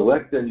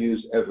 Select and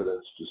use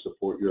evidence to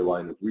support your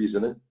line of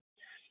reasoning.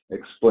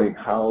 Explain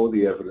how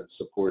the evidence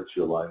supports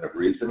your line of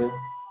reasoning.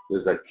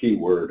 There's that key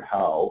word,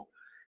 how.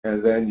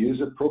 And then use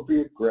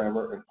appropriate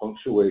grammar and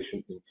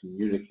punctuation in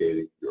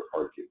communicating your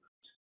argument.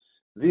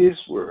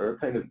 These were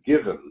kind of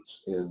givens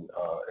in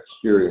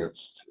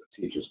experienced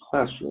teachers'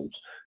 classrooms,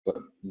 but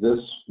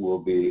this will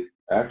be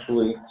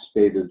actually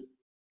stated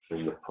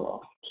in the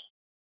prompt.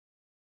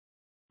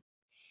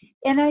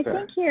 And I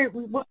think here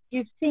what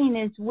you've seen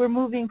is we're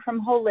moving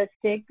from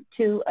holistic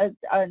to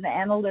an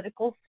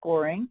analytical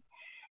scoring.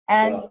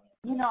 And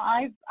you know,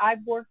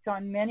 I've worked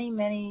on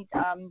many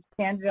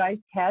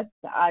standardized tests.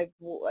 I've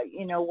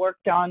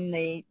worked on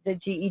the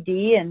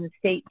GED and the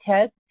state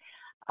test,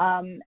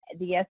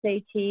 the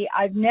SAT.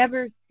 I've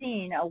never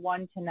seen a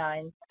 1 to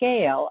 9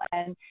 scale,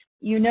 and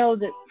you know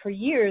that for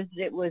years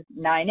it was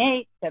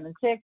 9-8,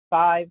 7-6,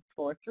 5,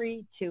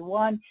 4-3,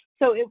 2-1.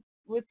 So it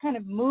was kind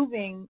of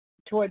moving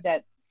toward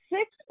that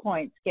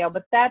 6-point scale,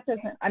 but that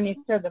doesn't, I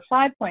mean, so the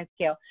 5-point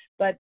scale,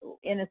 but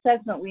in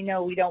assessment we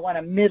know we don't want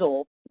a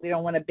middle, we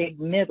don't want a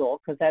big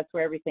middle because that's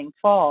where everything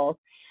falls,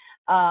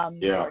 or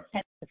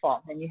tends to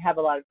fall, and you have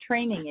a lot of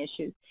training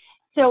issues.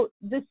 So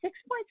the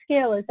 6-point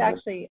scale is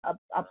actually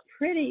a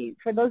pretty,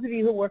 for those of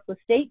you who work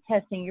with state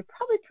testing, you're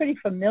probably pretty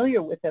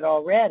familiar with it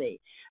already.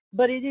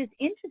 But it is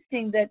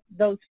interesting that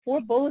those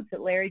 4 bullets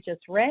that Larry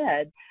just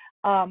read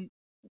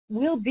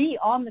will be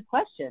on the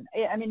question.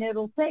 I mean,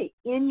 it'll say,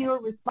 in your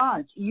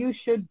response, you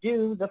should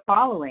do the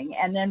following,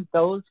 and then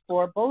those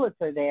 4 bullets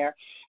are there,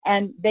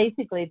 and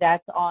basically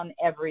that's on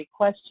every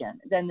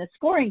question. Then the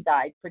scoring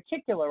guide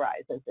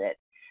particularizes it,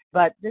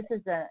 but this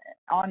is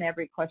on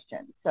every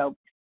question. So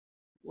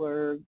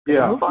we're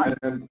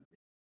and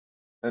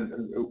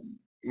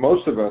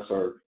most of us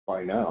are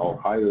by now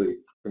highly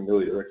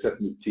familiar,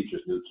 except new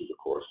teachers new to the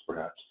course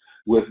perhaps,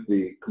 with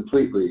the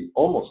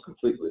almost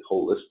completely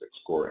holistic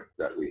scoring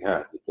that we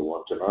had with the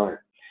 1 to 9.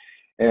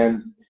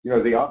 And, you know,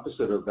 the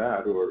opposite of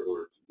that, or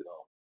you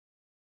know,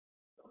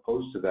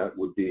 opposed to that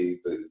would be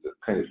the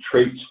kind of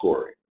trait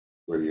scoring,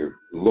 where you're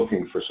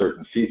looking for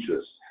certain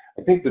features.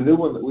 I think the new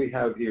one that we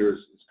have here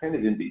is kind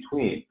of in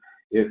between.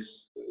 It's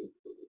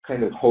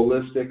kind of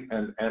holistic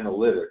and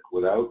analytic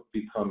without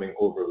becoming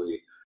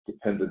overly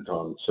dependent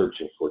on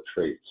searching for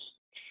traits.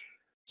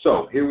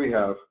 So here we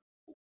have,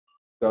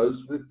 does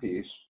the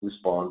piece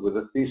respond with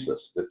a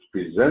thesis that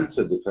presents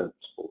a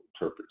defensible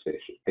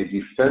interpretation? A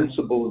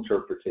defensible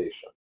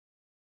interpretation.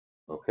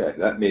 Okay,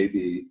 that may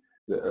be,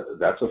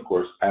 that's of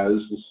course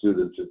as the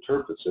student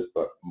interprets it,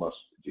 but must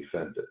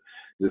defend it.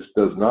 This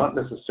does not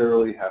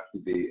necessarily have to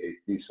be a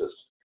thesis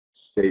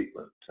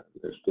statement.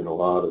 There's been a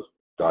lot of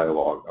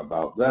dialogue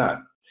about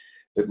that.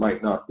 It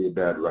might not be a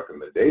bad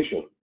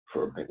recommendation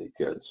for many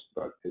kids,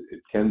 but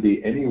it can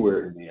be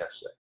anywhere in the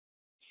essay.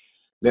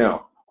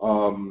 Now,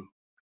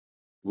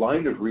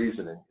 line of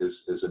reasoning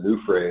is a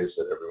new phrase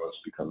that everyone's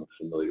becoming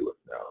familiar with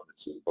now.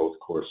 It's in both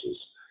courses.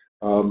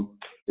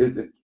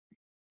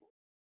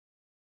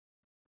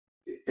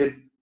 It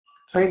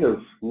kind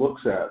of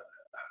looks at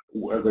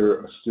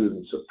whether a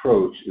student's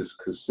approach is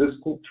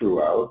consistent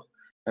throughout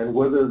and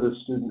whether the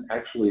student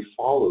actually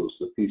follows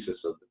the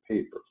thesis of the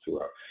paper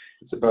throughout.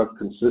 It's about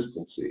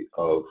consistency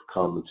of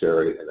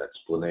commentary and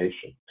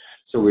explanation.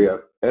 So we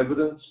have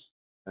evidence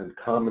and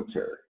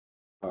commentary.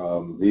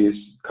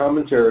 These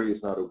commentary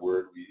is not a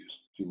word we used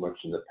too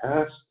much in the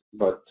past,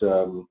 but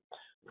of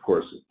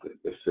course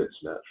it fits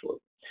naturally.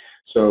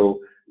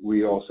 So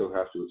we also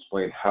have to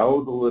explain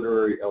how the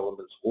literary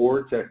elements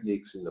or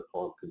techniques in the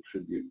poem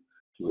contribute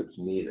to its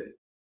meaning.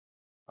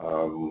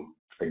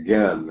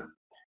 Again,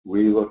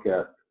 we look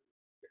at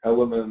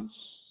elements,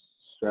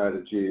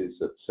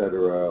 strategies,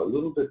 etc., a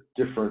little bit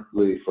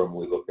differently from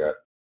we look at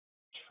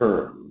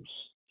terms.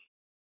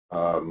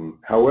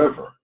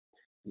 However,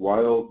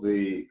 while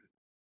the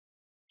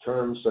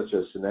terms such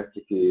as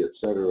synecdoche,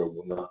 etc.,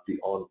 will not be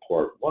on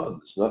part 1,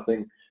 there's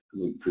nothing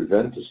that would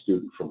prevent a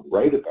student from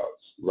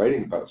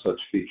writing about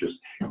such features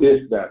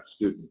if that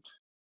student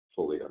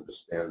fully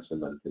understands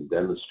them and can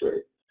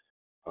demonstrate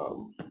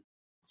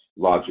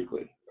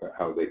logically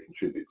how they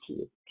contribute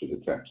to the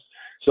text.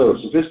 So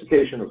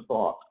sophistication of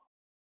thought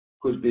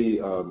could be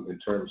in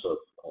terms of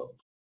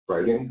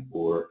writing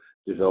or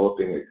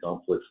developing a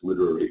complex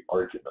literary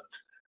argument.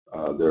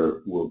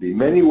 There will be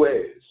many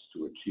ways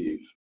to achieve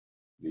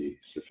the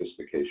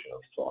sophistication of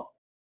thought.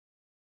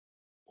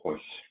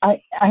 Points.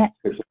 I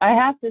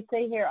have to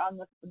say here on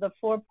the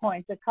 4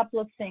 points, a couple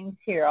of things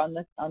here on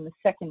the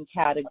second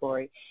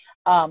category,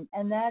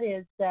 and that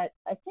is that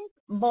I think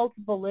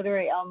multiple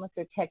literary elements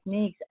or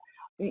techniques,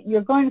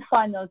 you're going to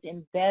find those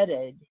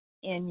embedded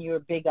in your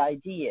big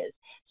ideas.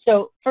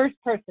 So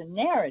first-person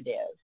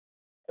narrative,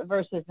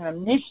 versus an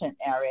omniscient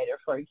narrator,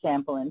 for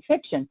example, in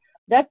fiction,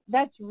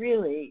 that's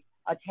really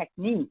a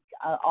technique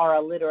or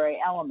a literary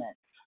element.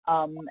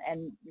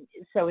 And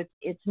so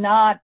it's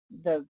not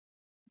the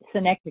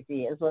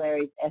synecdoche, as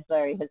Larry has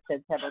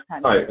said several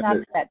times. Right. It's not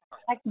that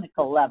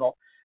technical level,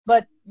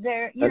 but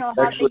they're, how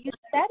Actually, they use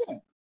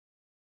setting.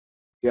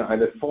 yeah,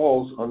 and it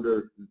falls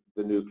under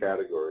the new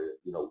category,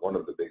 one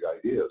of the big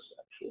ideas,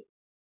 actually.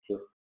 Sure.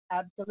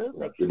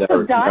 Absolutely. The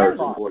So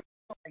dialogue, voice.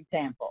 for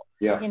example,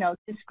 Yeah.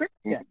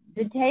 description,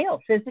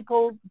 detail,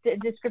 physical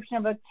description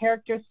of a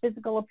character's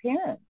physical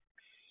appearance.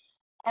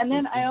 And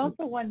then I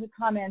also wanted to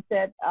comment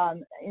that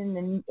in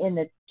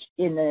the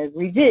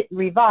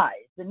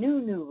revised, the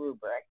new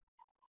rubric,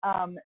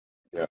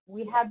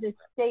 we have this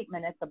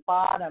statement at the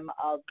bottom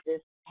of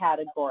this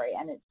category,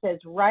 and it says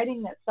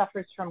writing that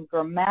suffers from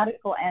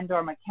grammatical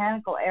and/or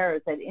mechanical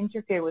errors that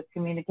interfere with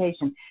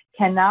communication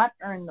cannot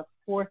earn the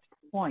 4th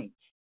point.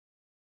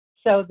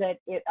 So that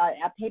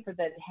a paper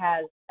that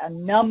has a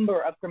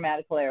number of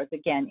grammatical errors,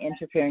 again,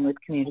 interfering with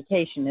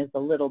communication, is a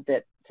little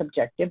bit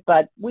subjective,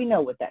 but we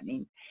know what that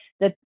means.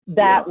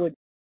 That would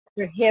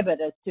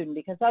prohibit a student,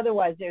 because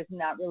otherwise there's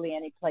not really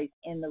any place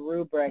in the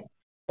rubric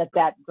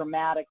that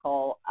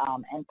grammatical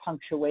and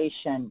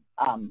punctuation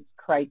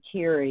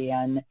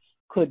criterion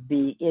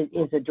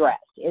is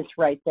addressed. It's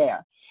right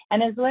there.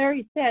 And as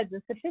Larry said,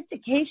 the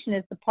sophistication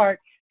is the part,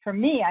 for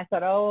me, I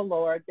thought, oh,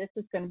 Lord, this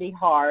is going to be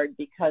hard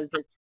because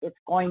it's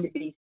going to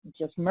be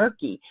just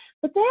murky.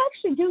 But they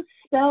actually do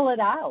spell it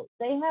out.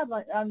 They have,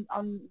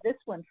 on this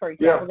one, for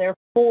example, there are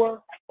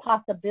 4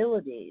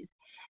 possibilities.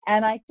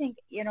 And I think,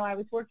 I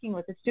was working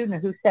with a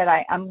student who said,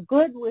 I'm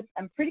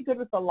pretty good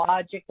with the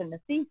logic and the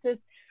thesis,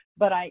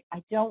 but I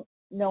don't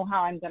know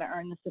how I'm going to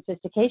earn the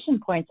sophistication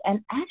points.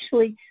 And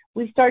actually,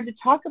 we started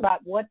to talk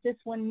about what this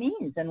one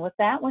means and what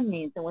that one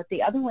means and what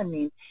the other one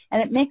means.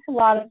 And it makes a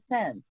lot of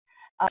sense.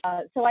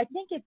 So I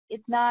think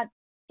it's not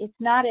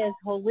as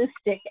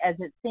holistic as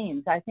it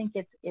seems. I think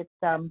it's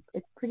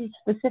pretty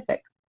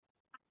specific.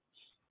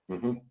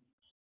 Mm-hmm.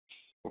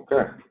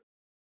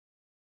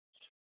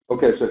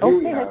 Okay, so here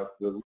we have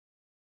the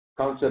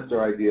concept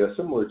or idea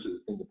similar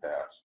to in the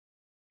past,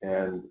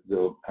 and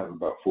they'll have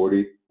about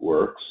 40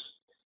 works.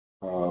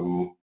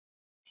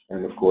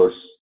 And of course,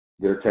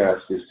 their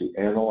task is to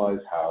analyze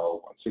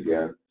how, once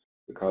again,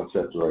 the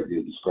concept or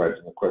idea described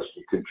in the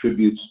question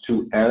contributes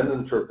to an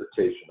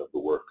interpretation of the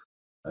work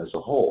as a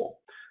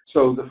whole.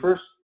 So the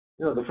first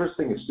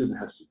thing a student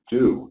has to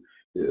do,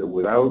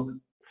 without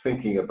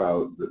thinking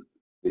about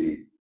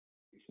the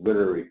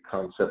literary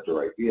concept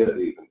or idea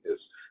even,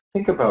 is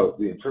think about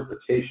the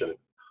interpretation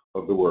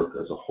of the work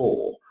as a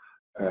whole,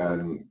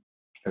 and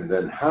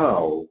then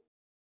how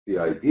the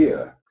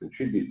idea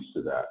contributes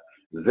to that.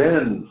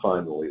 Then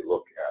finally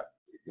look at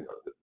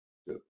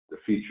the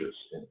features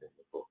in the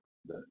book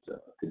that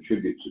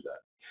contribute to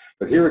that.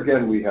 But here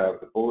again we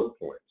have the bullet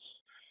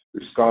points.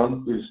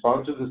 Respond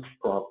to this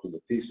prompt with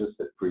a thesis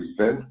that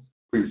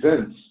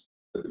presents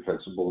a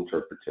defensible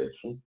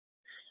interpretation.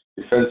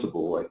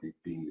 Defensible, I think,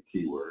 being the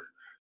key word.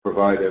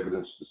 Provide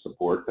evidence to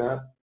support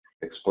that.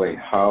 Explain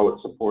how it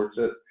supports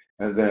it,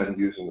 and then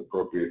using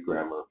appropriate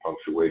grammar,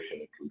 punctuation,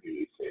 and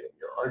communicating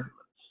your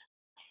arguments.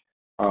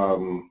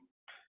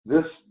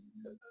 This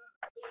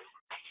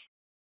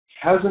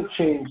hasn't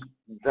changed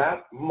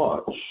that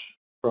much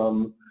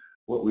from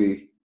what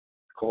we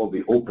call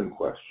the open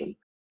question,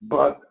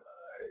 but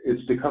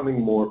it's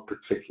becoming more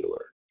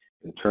particular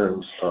in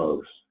terms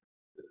of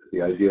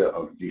the idea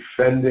of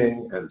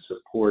defending and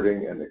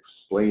supporting and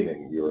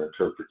explaining your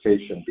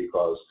interpretation,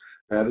 because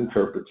that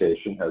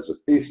interpretation has a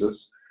thesis,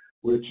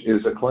 which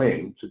is a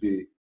claim to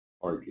be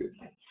argued.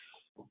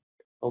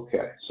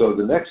 Okay, so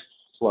the next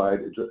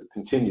slide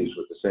continues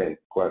with the same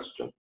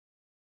question.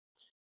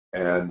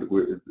 And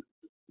the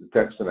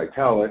text in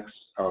italics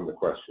on the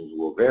questions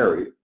will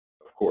vary,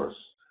 of course,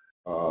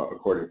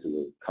 according to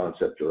the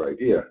concept or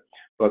idea,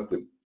 but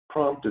the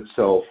prompt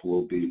itself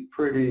will be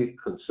pretty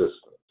consistent.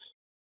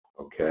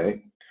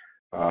 Okay,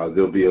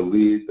 there'll be a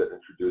lead that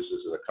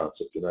introduces a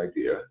concept and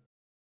idea.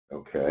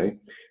 Okay,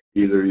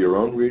 either your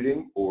own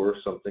reading or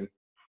something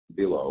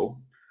below,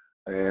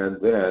 and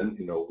then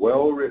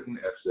well-written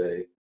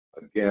essay.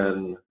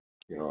 Again,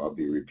 I'll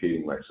be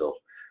repeating myself.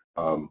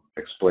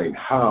 Explain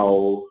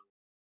how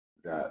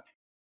that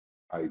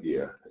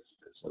idea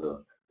sort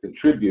of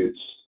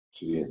contributes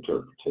to the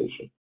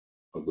interpretation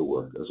of the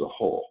work as a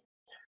whole.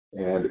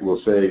 And it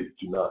will say,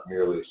 do not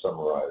merely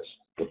summarize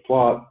the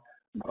plot,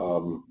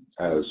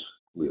 as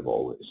we have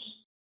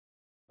always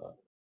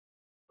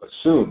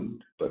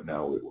assumed, but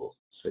now we will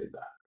say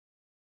that.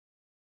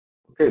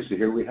 Okay, so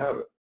here we have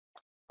it.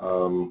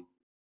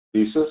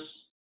 Thesis,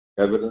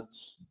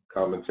 evidence,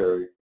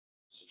 commentary,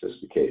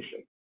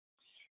 sophistication.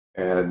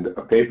 And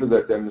a paper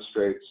that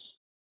demonstrates,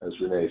 as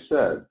Renee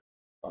said,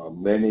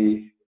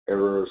 many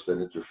errors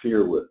that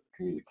interfere with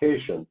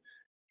communication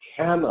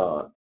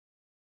cannot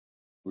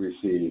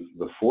receive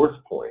the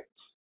 4th point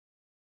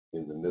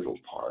in the middle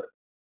part.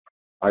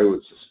 I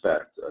would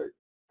suspect, I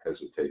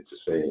hesitate to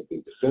say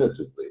anything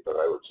definitively, but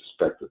I would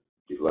suspect it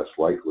would be less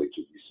likely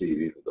to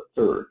receive even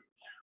the 3rd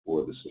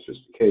for the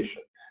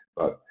sophistication.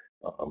 But,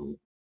 you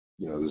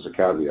know, there's a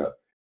caveat,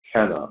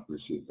 cannot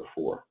receive the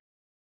 4.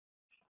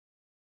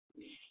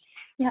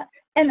 Yeah,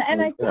 and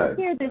I think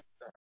here this,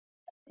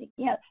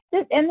 yeah,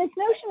 and this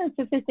notion of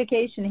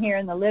sophistication here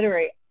in the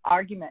literary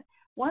argument,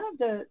 one of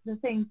the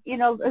things, you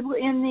know,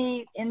 in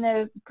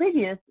the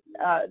previous,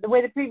 the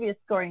way the previous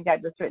scoring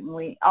guide was written,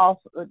 we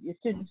also, the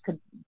students could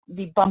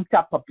be bumped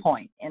up a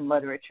point in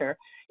literature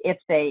if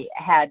they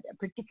had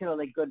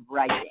particularly good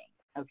writing.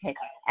 Okay,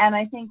 and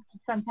I think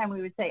sometimes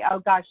we would say, oh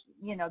gosh,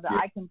 you know,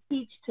 I can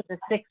teach to the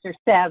 6 or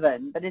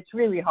 7, but it's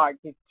really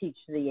hard to teach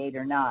to the 8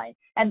 or 9,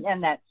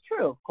 and that's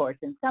true, of course,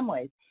 in some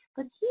ways.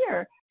 But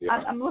here,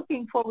 I'm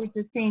looking forward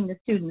to seeing the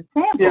student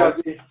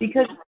samples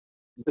because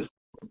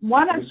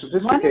one of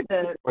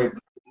the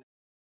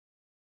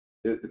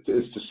it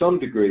is to some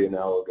degree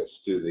analogous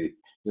to the,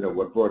 you know,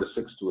 what brought a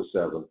 6 to a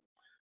 7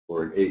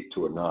 or an 8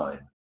 to a 9,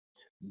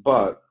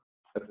 but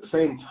at the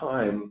same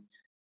time,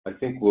 I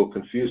think we'll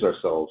confuse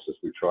ourselves if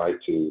we try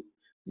to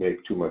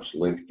make too much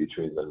link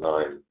between the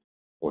 9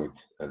 point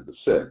and the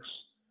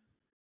 6.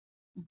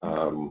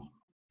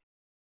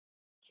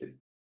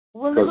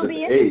 Well, it'll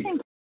be interesting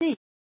to see.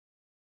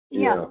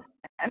 Yeah.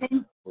 I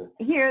mean,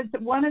 here,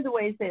 one of the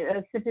ways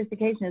that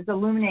sophistication is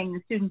illuminating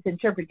the student's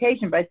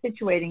interpretation by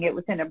situating it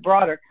within a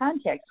broader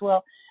context.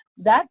 Well,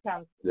 that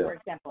sounds, for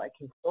example, like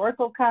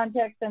historical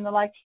context and the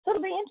like. So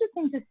it'll be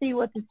interesting to see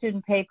what the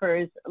student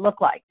papers look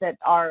like that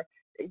are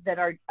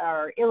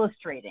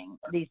illustrating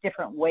these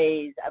different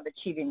ways of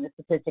achieving the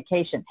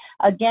sophistication.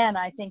 Again,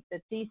 I think the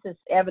thesis,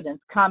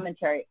 evidence,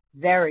 commentary,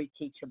 very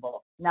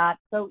teachable. Not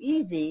so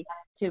easy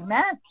to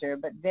master,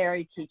 but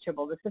very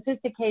teachable. The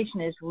sophistication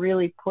is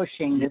really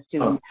pushing the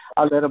student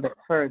a little bit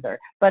further,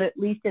 but at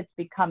least it's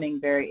becoming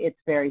very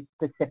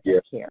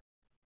specific here.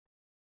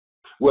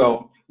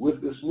 Well,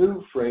 with this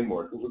new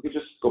framework, we could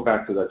just go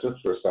back to that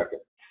just for a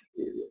second.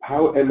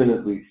 How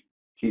eminently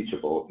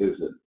teachable is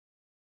it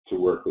to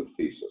work with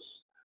thesis?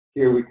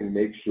 Here we can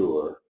make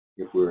sure,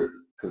 if we're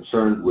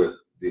concerned with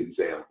the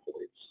exam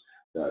points,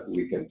 that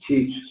we can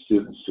teach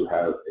students to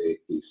have a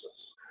thesis.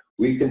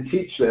 We can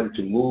teach them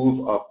to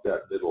move up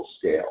that middle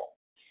scale.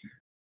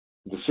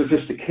 The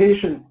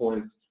sophistication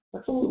point,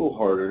 that's a little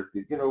harder.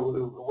 You know,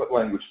 what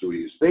language do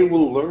we use? They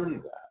will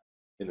learn that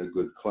in a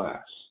good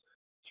class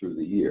through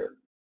the year.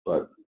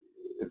 But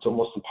it's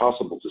almost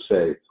impossible to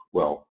say,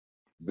 well,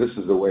 this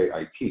is the way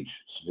I teach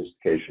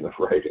sophistication of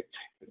writing.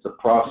 It's a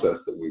process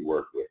that we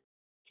work with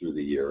through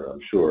the year.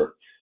 I'm sure,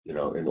 you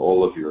know, in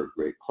all of your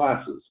great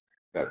classes,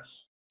 that's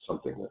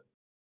something that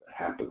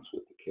happens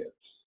with the kids.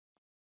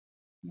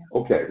 Yeah.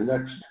 Okay,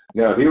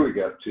 now here we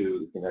get to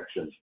the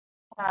connection.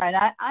 All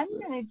right, I'm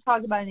going to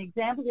talk about an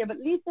example here, but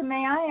Lisa,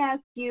 may I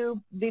ask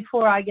you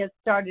before I get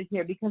started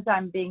here, because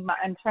I'm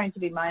trying to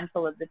be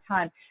mindful of the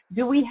time,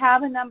 do we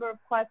have a number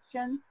of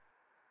questions?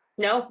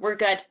 No, we're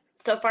good.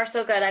 So far,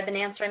 so good. I've been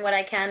answering what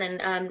I can,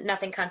 and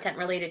nothing content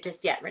related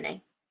just yet,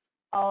 Renee.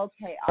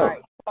 Okay, all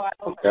right. So I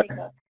will take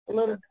a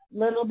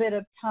little bit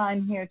of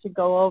time here to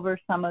go over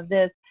some of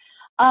this.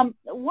 One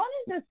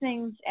of the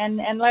things,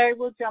 and Larry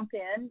will jump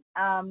in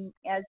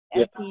as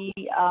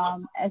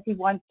he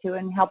wants to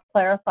and help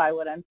clarify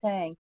what I'm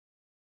saying.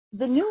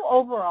 The new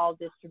overall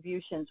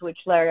distributions,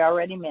 which Larry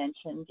already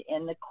mentioned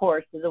in the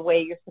course, is the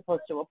way you're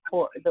supposed to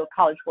report, the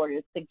College Board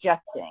is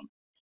suggesting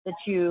that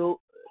you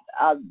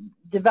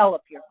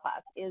develop your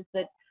class, is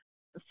that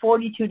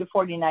 42 to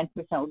 49%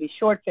 will be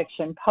short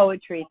fiction,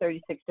 poetry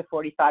 36 to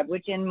 45,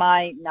 which in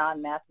my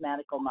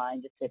non-mathematical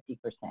mind is 50%.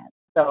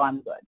 So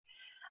I'm good.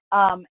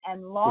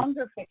 And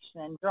longer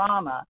fiction and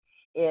drama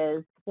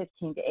is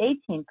 15 to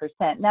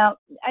 18%. Now,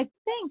 I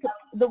think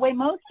the way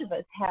most of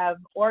us have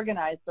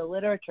organized the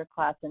literature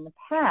class in the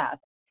past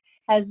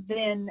has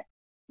been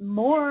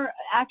more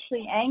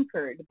actually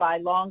anchored by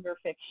longer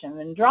fiction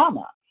and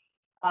drama.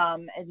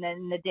 And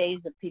then the days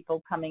of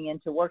people coming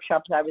into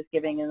workshops I was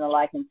giving and the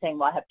like and saying,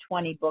 well, I have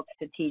 20 books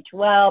to teach.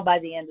 Well, by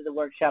the end of the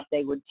workshop,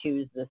 they would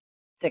choose the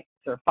 6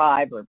 or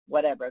 5 or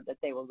whatever that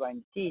they were going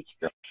to teach.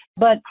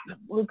 But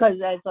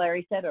because, as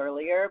Larry said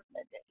earlier,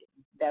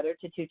 better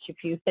to teach a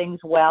few things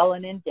well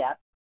and in depth.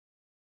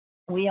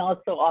 We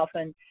also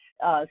often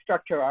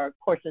structure our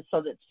courses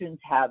so that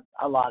students have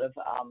a lot of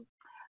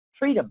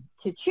freedom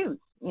to choose.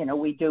 You know,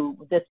 we do,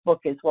 this book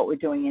is what we're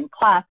doing in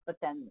class, but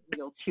then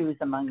you'll choose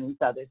among these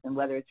others, and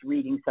whether it's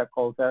reading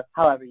circles or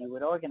however you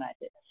would organize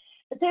it.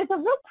 But there's a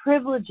real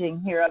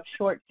privileging here of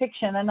short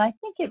fiction, and I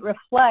think it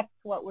reflects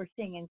what we're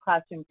seeing in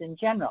classrooms in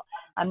general.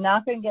 I'm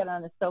not going to get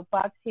on a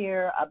soapbox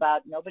here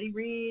about nobody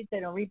reads, they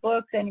don't read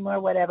books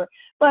anymore, whatever.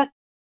 But,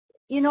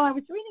 you know, I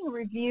was reading a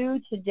review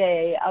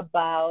today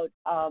about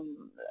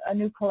a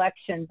new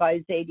collection by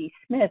Zadie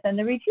Smith, and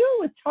the reviewer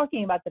was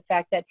talking about the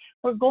fact that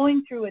we're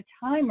going through a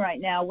time right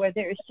now where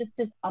there is just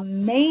this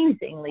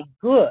amazingly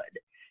good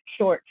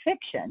short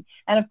fiction.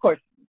 And, of course,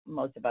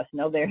 most of us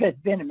know there has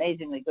been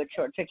amazingly good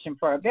short fiction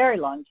for a very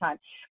long time,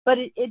 but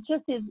it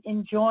just is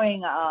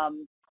enjoying a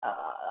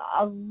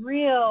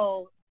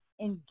real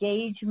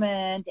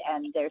engagement,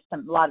 and there's a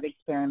lot of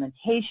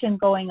experimentation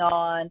going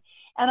on.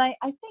 And I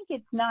think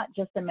it's not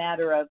just a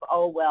matter of,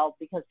 oh, well,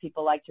 because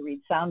people like to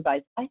read sound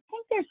bites. I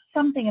think there's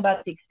something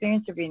about the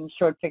experience of reading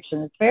short fiction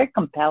that's very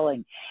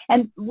compelling.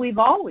 And we've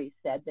always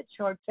said that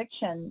short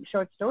fiction,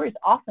 short stories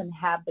often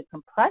have the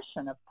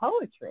compression of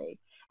poetry.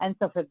 And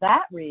so for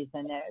that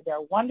reason, they're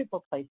a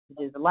wonderful place to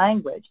do the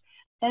language.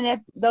 And if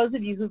those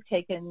of you who've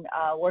taken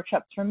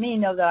workshops from me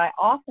know that I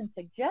often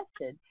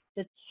suggested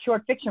that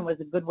short fiction was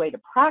a good way to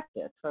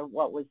practice for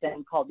what was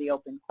then called the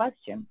open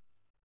question.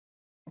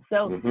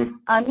 So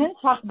I'm going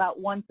to talk about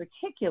one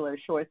particular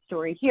short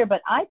story here,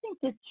 but I think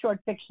this short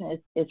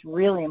fiction is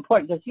really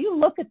important because you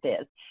look at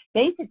this.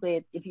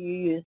 Basically, if you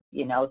use,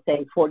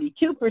 say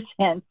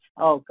 42%,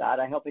 oh, God,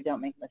 I hope I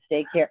don't make a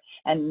mistake here,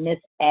 and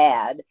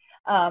misadd.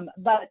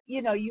 But,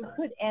 you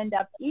could end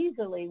up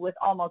easily with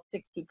almost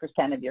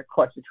 60% of your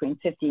course, between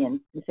 55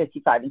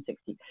 and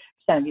 60%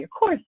 of your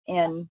course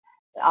in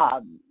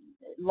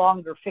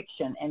longer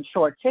fiction and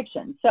short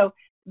fiction. So,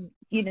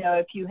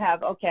 if you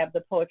have, okay, I have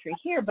the poetry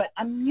here, but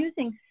I'm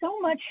using so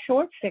much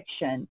short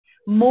fiction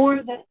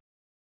more than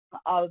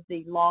of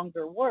the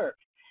longer work.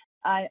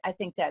 I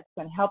think that's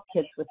going to help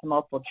kids with the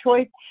multiple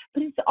choice,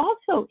 but it's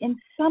also in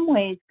some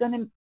ways going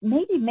to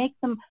maybe make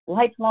them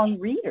lifelong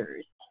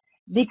readers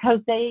because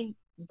they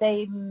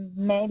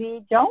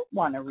maybe don't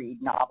want to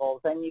read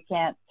novels, and you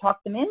can't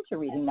talk them into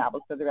reading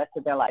novels for the rest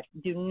of their life.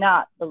 Do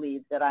not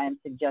believe that I am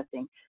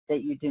suggesting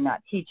that you do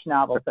not teach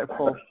novels or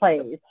full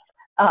plays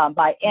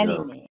by any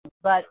means,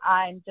 but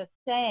I'm just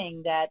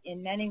saying that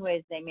in many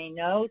ways they may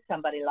know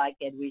somebody like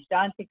Edwidge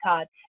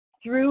Danticat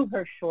through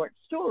her short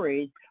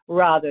stories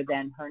rather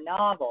than her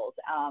novels.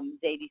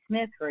 Zadie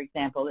Smith, for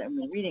example,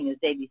 and reading a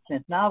Zadie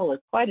Smith novel is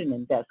quite an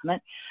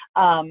investment,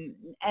 and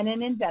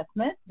an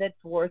investment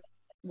that's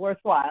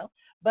worthwhile.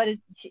 But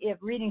if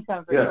reading some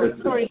of her short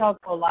stories also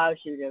allows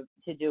you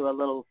to do a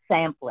little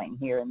sampling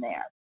here and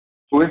there.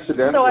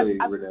 Coincidentally,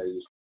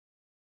 Renee,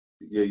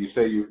 you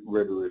say you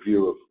read a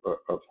review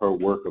of her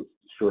work of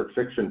short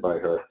fiction by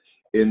her.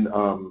 In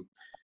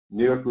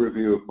New York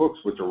Review of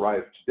Books, which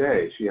arrived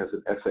today, she has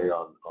an essay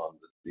on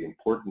the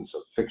importance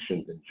of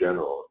fiction in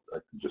general. I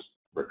can just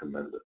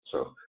recommend it.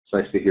 So it's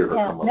nice to hear her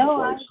come on the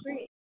place. I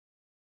agree.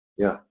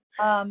 Yeah.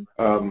 And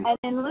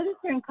in literature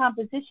and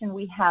composition,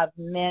 we have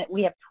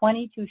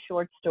 22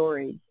 short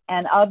stories,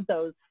 and of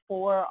those,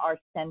 4 are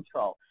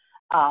central.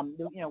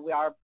 We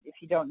are, if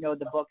you don't know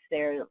the books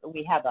there,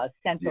 we have a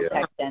central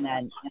text and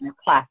a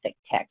classic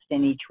text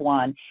in each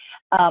one.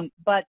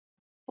 But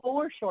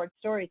 4 short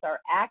stories are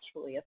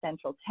actually a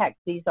central text.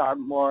 These are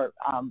more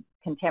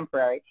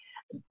contemporary.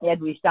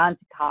 Edwidge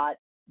Danticat,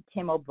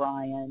 Tim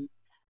O'Brien,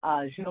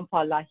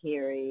 Jean-Paul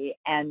Lahiri,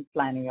 and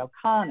Flannery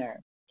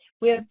O'Connor.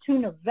 We have 2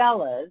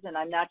 novellas, and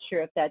I'm not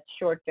sure if that's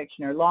short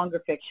fiction or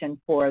longer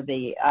fiction for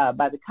the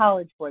by the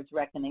College Board's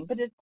reckoning, but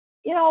it's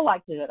in all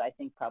likelihood, I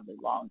think, probably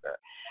longer.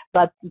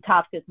 But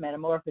Kafka's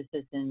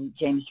Metamorphosis and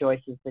James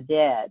Joyce's The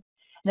Dead.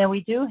 And then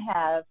we do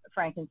have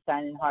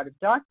Frankenstein and Heart of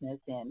Darkness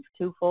in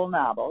 2 full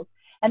novels.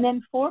 And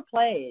then 4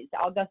 plays,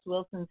 August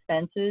Wilson's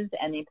Fences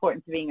and The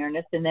Importance of Being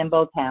Earnest, and then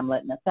both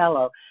Hamlet and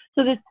Othello.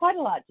 So there's quite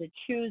a lot to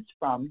choose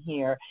from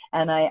here,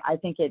 and I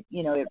think it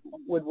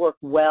would work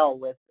well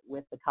with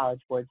the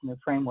College Board's new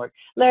framework.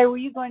 Larry, were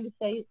you going to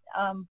say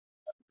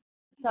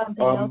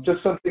something else?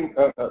 Just something.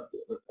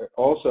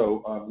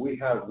 Also, we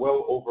have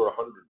well over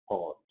 100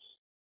 poems.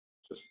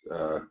 Just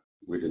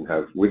we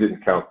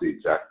didn't count the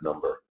exact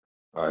number.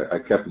 I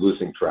kept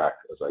losing track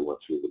as I went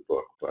through the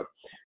book, but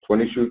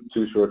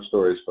 22 short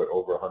stories, but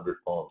over 100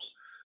 poems.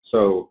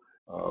 So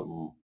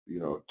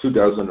 24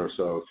 or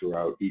so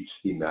throughout each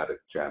thematic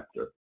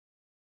chapter.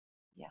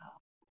 Yeah.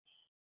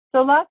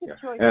 So lots of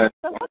choices. And,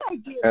 so what I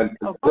do, and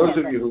those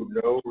of you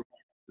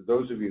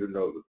who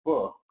know the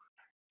book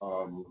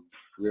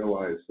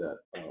realize that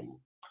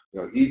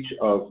each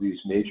of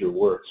these major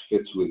works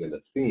fits within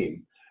a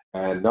theme,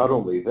 and not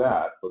only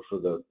that, but for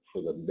the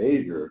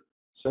major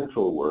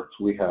central works,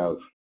 we have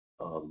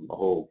a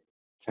whole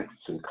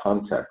text and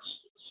context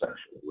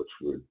section, which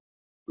we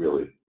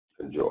really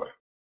enjoy.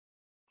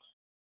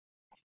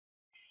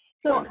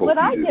 So what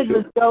I did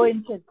was go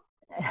into,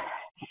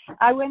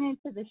 I went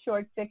into the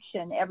short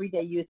fiction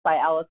Everyday Use by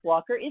Alice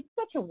Walker. It's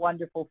such a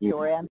wonderful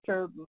story. I'm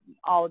sure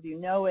all of you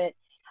know it.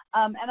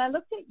 And I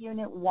looked at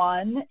Unit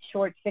 1,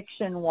 Short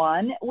Fiction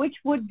 1, which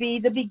would be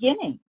the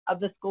beginning of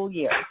the school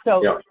year.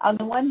 So on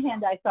the one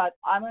hand, I thought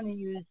I'm going to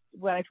use,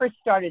 when I first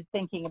started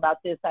thinking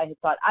about this, I had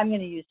thought I'm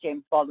going to use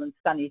James Baldwin's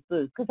Sonny's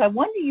Blues because I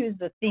wanted to use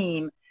the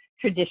theme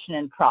Tradition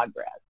and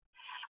Progress.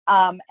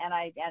 And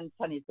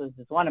Sonny's Blues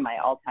is one of my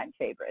all-time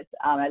favorites.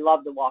 I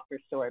love the Walker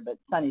story, but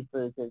Sonny's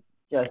Blues is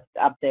just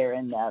up there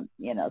in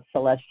the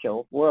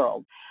celestial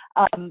world.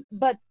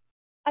 But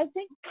I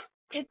think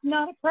it's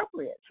not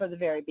appropriate for the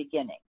very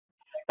beginning.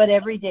 But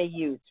everyday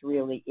use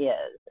really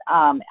is.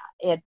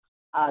 It's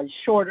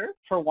shorter,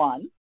 for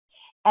one,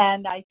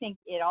 and I think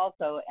it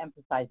also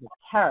emphasizes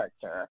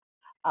character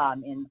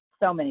in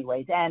so many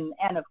ways, and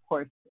of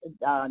course,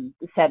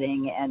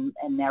 setting and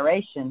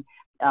narration.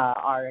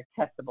 are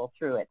accessible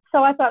through it.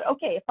 So I thought,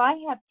 okay, if I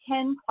have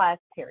 10 class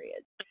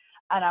periods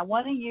and I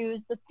want to use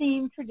the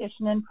theme,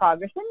 tradition, and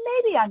progress, and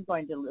maybe I'm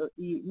going to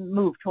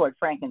move toward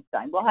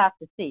Frankenstein. We'll have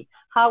to see.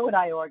 How would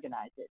I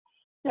organize it?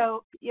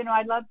 So,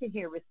 I'd love to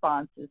hear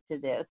responses to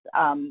this,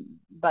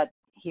 but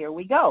here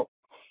we go.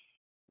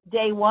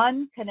 Day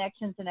 1,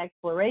 connections and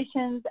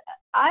explorations.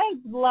 I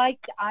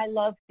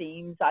love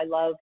themes. I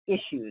love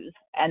issues,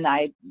 and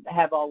I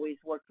have always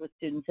worked with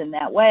students in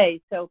that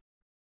way, so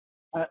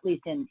at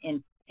least in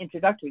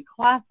introductory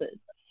classes.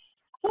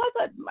 So I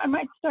thought I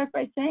might start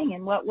by saying,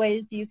 in what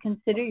ways do you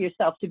consider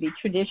yourself to be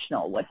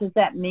traditional? What does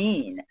that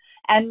mean?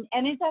 And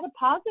is that a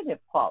positive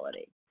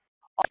quality?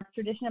 Are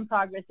tradition and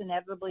progress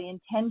inevitably in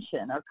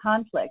tension or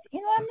conflict?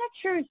 I'm not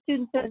sure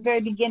students at the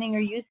very beginning are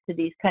used to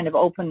these kind of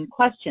open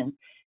questions.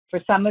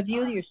 For some of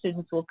you, your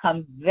students will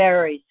come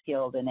very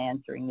skilled in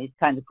answering these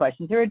kinds of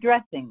questions. They're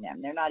addressing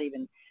them. They're not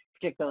even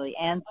particularly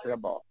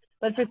answerable.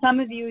 But for some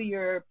of you,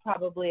 you're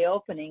probably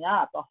opening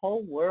up a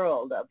whole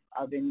world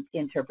of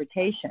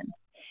interpretation.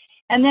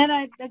 And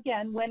then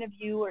again, when have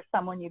you or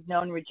someone you've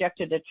known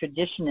rejected a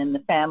tradition in the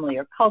family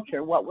or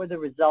culture? What were the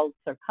results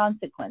or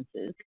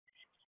consequences?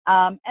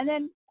 And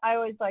then I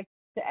always like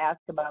to ask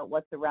about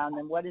what's around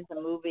them. What is a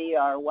movie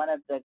or one of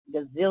the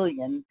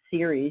gazillion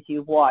series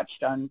you've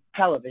watched on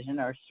television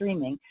or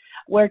streaming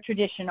where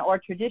tradition or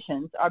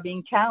traditions are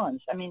being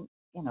challenged? I mean,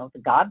 The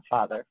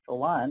Godfather, for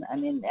one. I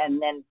mean,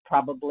 and then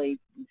probably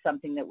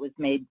something that was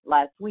made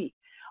last week.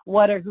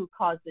 What or who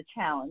caused the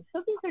challenge?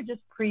 So these are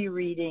just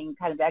pre-reading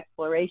kind of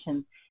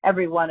explorations,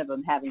 every one of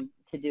them having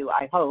to do,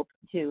 I hope,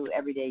 to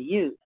everyday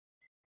use.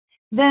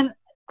 Then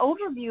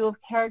overview of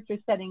character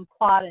setting,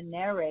 plot, and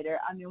narrator.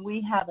 I mean,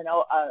 we have an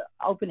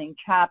opening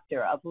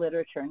chapter of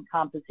literature and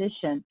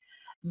composition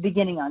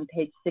beginning on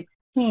page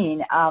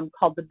 16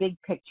 called The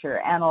Big Picture,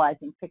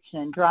 Analyzing Fiction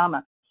and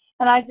Drama.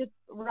 And I just,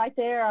 right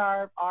there,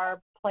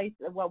 our place,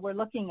 what we're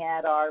looking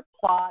at are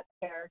plot,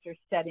 character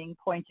setting,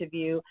 point of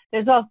view.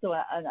 There's also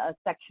a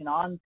section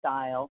on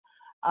style.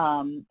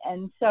 And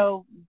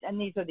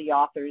these are the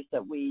authors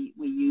that we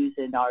use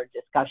in our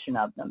discussion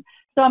of them.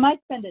 So I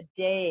might spend a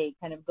day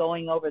kind of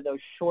going over those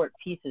short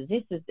pieces.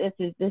 This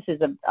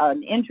is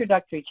an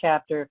introductory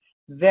chapter,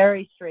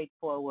 very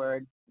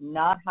straightforward,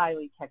 not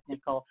highly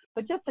technical,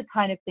 but just the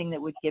kind of thing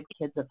that would give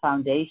kids a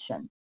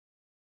foundation.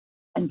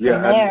 And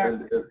from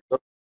there,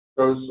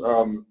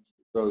 and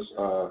those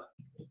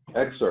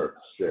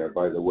excerpts there,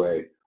 by the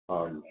way,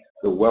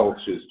 the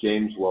Welch is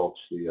James Welch,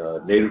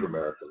 the Native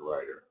American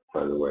writer,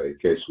 by the way, in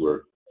case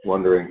we're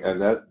wondering.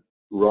 And that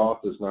Roth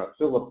is not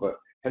Philip, but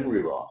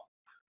Henry Roth.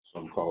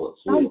 Some call it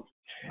Philip.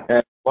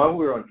 And while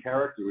we're on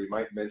character, we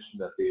might mention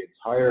that the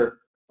entire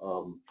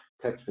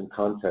text and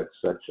context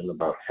section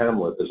about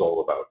Hamlet is all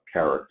about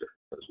character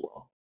as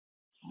well.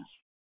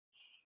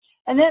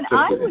 And then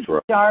I would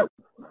start,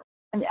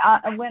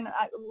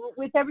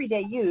 with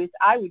everyday use,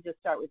 I would just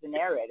start with the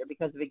narrator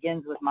because it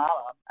begins with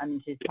Mala. I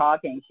mean, she's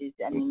talking.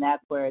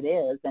 That's where it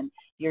is, and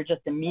you're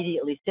just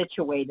immediately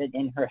situated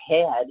in her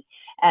head.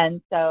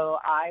 And so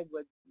I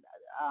would,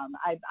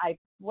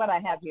 what I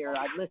have here,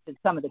 I've listed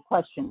some of the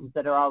questions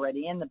that are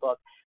already in the book,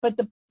 but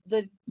the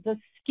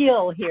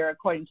skill here,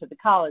 according to the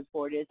College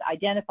Board, is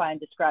identify and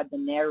describe the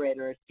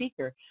narrator or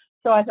speaker.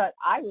 So I thought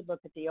I would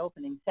look at the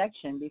opening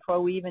section before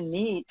we even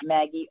meet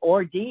Maggie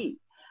or Dee.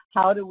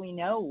 How do we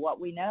know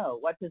what we know?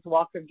 Why does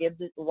Walker give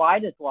the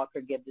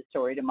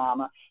story to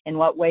Mama? In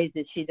what ways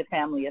is she the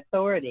family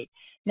authority?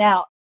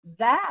 Now,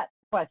 that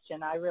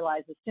question, I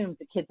realize, assumes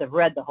the kids have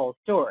read the whole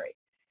story.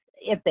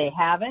 If they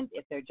haven't,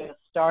 if they're just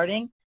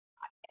starting,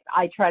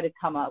 I try to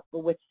come up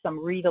with some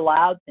read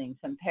aloud things,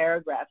 some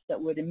paragraphs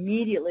that would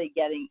immediately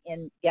get them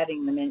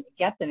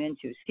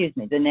into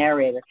the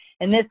narrator.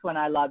 And this one,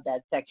 I love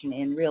that section.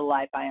 In real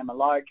life, I am a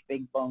large,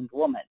 big-boned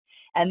woman.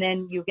 And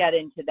then you get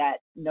into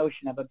that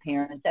notion of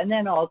appearance, and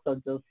then also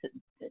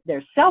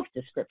there's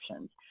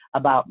self-descriptions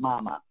about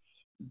Mama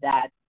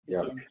that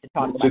begins to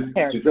talk about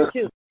character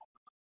too.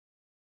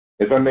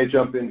 If I may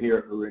jump in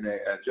here, Renee,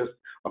 just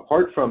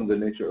apart from the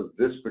nature of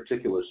this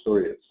particular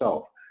story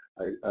itself,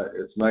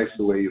 it's nice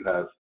the way you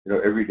have,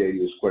 everyday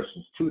use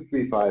questions 2,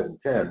 3, 5,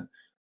 and 10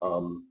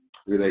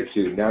 relate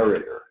to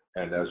narrator.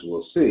 And as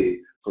we'll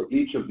see, for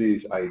each of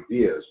these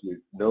ideas,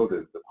 we've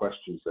noted the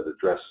questions that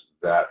address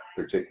that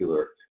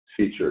particular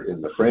feature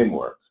in the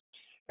framework.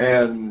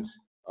 And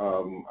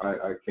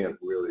I can't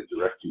really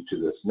direct you to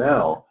this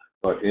now,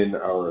 but in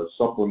our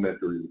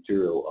supplementary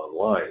material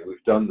online,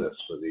 we've done this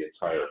for the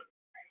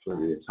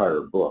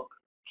entire book,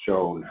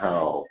 shown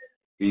how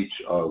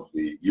each of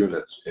the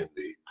units in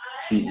the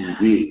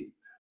TED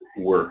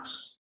works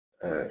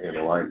in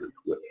alignment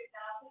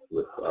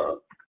with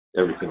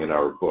everything in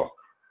our book.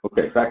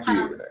 Okay, back to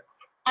you, Renee.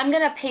 I'm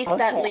going to paste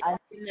that link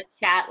in the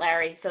chat,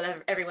 Larry, so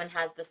that everyone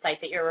has the site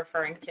that you're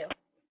referring to.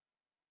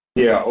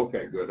 Yeah,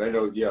 okay, good. I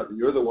know,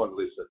 you're the one,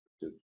 Lisa,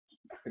 to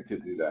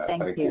do that.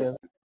 Thank you.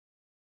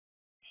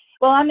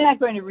 Well, I'm not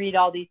going to read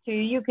all these to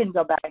you. You can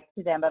go back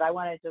to them, but I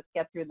want to just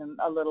get through them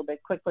a little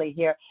bit quickly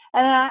here.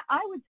 And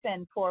I would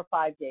spend 4 or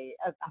 5 days,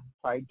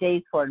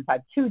 days 4 and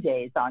 5, 2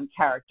 days on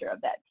character of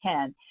that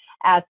 10,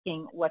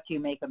 asking what do you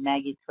make of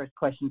Maggie's first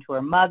question to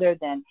her mother,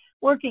 then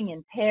working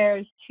in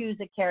pairs, choose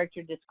a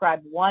character,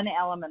 describe one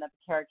element of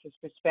the character's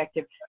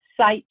perspective,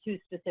 cite 2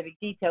 specific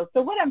details.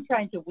 So what I'm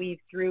trying to weave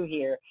through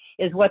here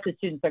is what the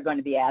students are going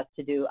to be asked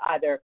to do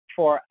either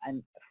for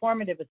an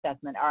formative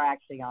assessment or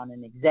actually on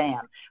an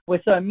exam.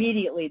 So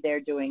immediately they're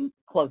doing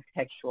close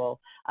textual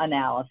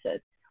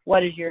analysis.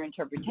 What is your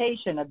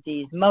interpretation of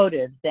these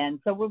motives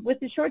then? So with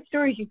the short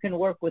stories, you can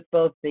work with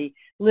both the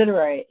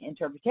literary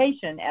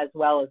interpretation as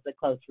well as the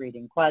close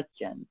reading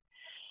questions.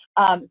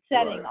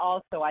 Setting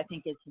also, I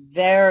think, is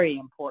very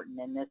important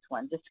in this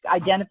one. Just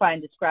identify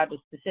and describe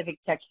specific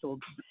textual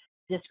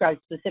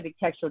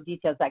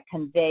details that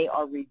convey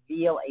or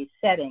reveal a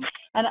setting.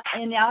 And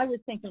I was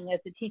thinking as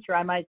a teacher,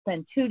 I might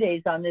spend 2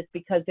 days on this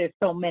because there's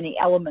so many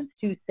elements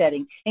to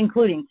setting,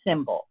 including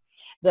symbol.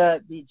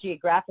 The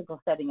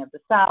geographical setting of the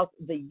South,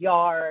 the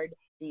yard,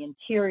 the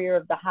interior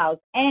of the house,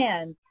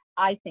 and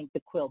I think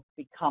the quilts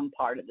become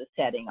part of the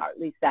setting, or at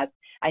least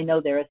I know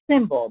they're a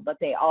symbol, but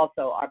they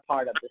also are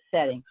part of the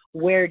setting.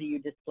 Where do you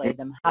display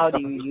them? How do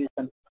you use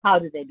them? How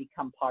do they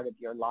become part of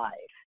your life?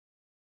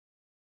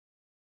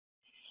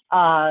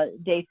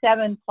 Day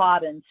 7,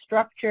 plot and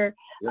structure.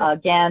 Yeah.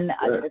 Again,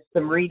 there's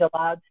some read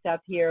aloud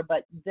stuff here,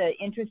 but the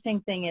interesting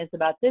thing is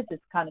about this,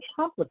 it's kind of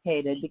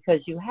complicated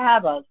because you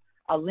have a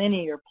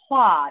linear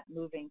plot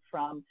moving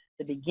from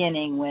the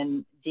beginning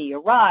when Dee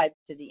arrives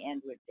to the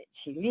end when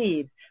she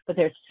leaves, but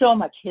there's so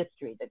much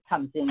history that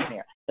comes in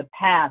here. The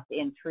past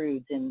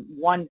intrudes in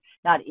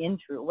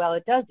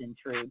it does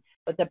intrude,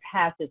 but the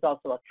past is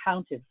also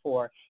accounted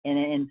for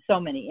in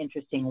so many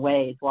interesting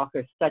ways.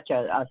 Walker's such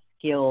a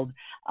skilled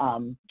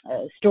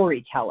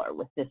storyteller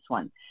with this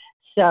one.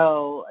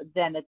 So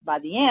then by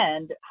the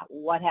end,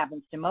 what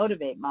happens to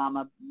motivate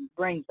Mama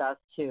brings us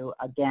to,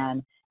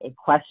 again, a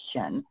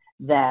question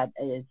that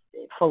is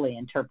fully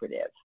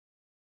interpretive.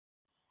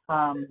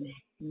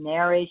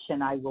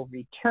 Narration I will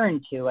return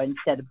to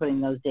instead of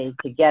putting those days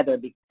together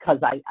because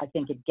I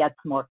think it gets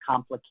more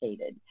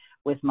complicated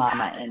with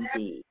Mama and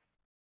Dee.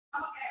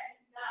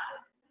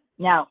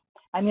 Now,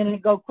 I'm going to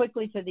go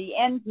quickly to the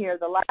end here.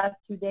 The last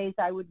 2 days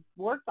I would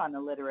work on a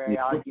literary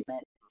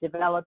argument,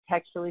 develop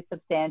textually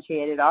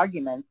substantiated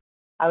arguments.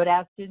 I would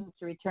ask students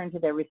to return to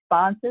their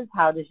responses.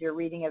 How does your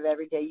reading of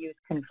everyday use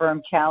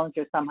confirm, challenge,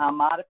 or somehow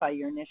modify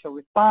your initial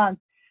response,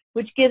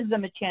 which gives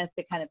them a chance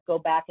to kind of go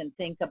back and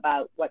think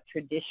about what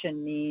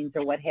tradition means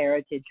or what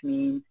heritage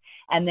means,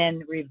 and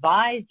then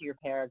revise your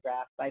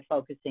paragraph by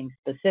focusing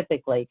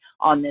specifically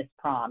on this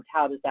prompt.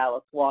 How does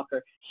Alice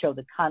Walker show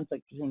the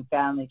conflict between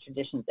family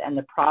traditions and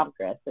the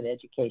progress that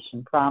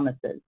education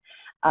promises?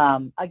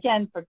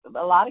 Again, for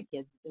a lot of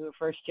kids who are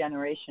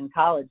first-generation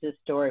college, this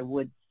story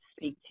would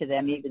speak to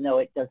them, even though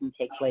it doesn't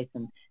take place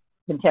in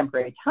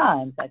contemporary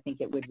times. I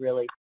think it would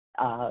really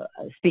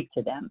speak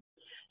to them.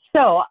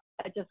 So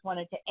I just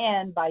wanted to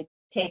end by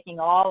taking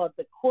all of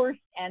the course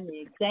and the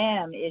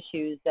exam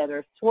issues that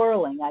are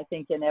swirling, I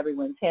think, in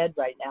everyone's head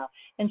right now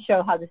and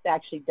show how this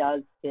actually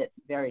does fit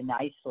very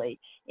nicely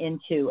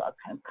into a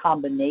kind of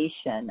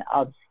combination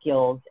of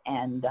skills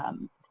and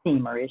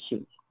theme or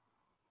issues.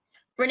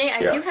 Renee, I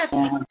do have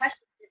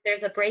questions.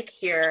 There's a break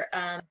here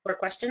for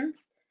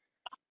questions.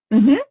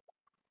 Mm-hmm.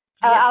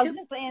 I'll just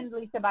end,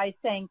 Lisa, by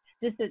saying,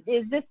 is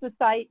this the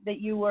site that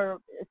you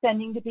were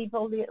sending to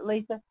people,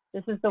 Lisa?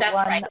 This is the That's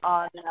one right.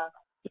 on,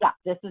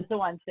 this is the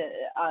one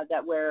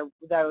where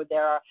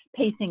there are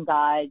pacing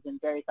guides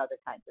and various other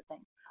kinds of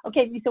things.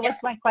 Okay, Lisa,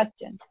 what's my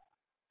question?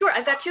 Sure,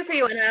 I've got 2 for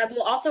you, and I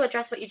will also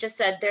address what you just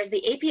said. There's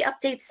the AP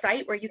Updates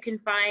site where you can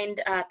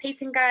find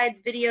pacing guides,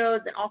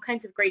 videos, and all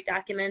kinds of great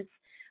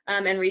documents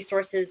and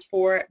resources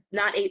for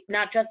not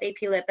just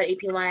AP Lit, but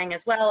AP Lang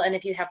as well, and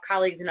if you have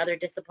colleagues in other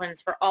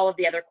disciplines for all of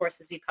the other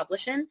courses we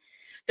publish in.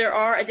 There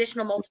are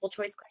additional multiple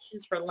choice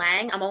questions for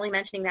Lang. I'm only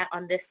mentioning that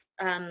on this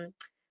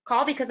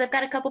call because I've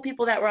got a couple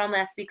people that were on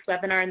last week's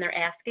webinar and they're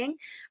asking,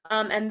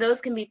 and those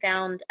can be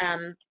found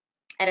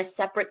at a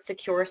separate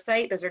secure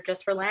site. Those are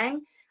just for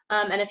Lang.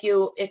 And if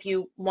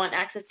you want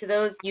access to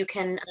those, you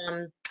can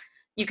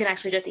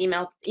actually just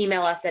email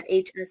us at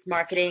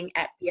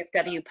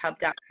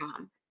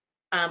hsmarketing@bfwpub.com,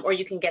 or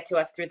you can get to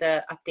us through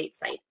the update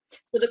site.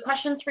 So the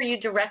questions for you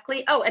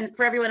directly. Oh, and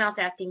for everyone else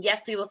asking,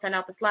 yes, we will send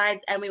out the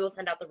slides and we will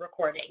send out the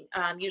recording.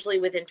 Usually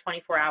within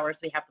 24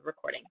 hours, we have the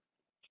recording.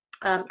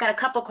 Got a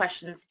couple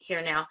questions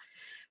here now.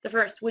 The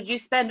first: would you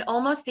spend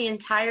almost the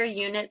entire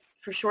units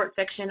for short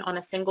fiction on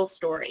a single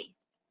story?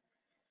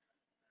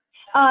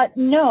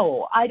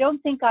 No, I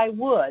don't think I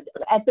would.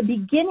 At the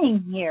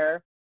beginning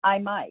here, I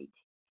might.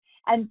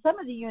 And some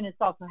of the units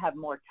also have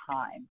more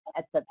time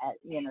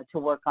to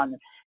work on them.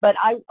 But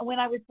when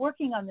I was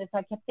working on this,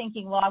 I kept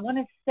thinking, well, I want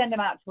to send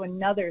them out to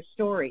another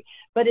story.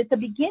 But at the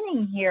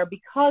beginning here,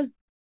 because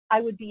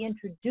I would be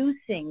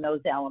introducing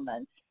those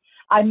elements,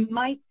 I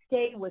might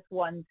stay with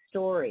one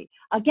story.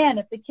 Again,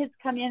 if the kids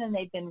come in and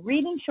they've been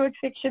reading short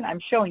fiction, I'm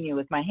showing you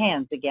with my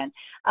hands again,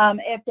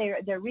 if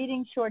they're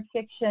reading short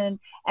fiction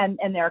and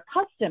they're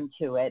accustomed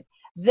to it,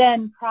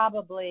 then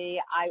probably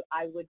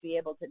I would be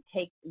able to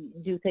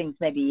do things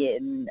maybe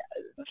in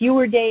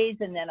fewer days,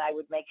 and then I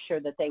would make sure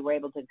that they were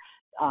able to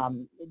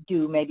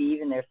do maybe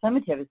even their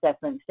summative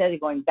assessment. Instead of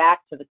going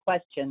back to the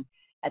question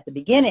at the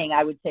beginning,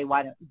 I would say,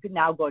 why don't you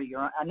now go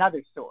to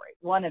another story,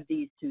 one of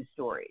these two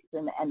stories,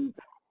 and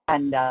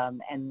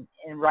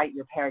write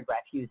your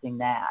paragraph using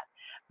that.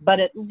 But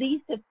at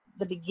least at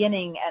the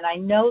beginning, and I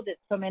know that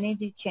so many of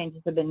these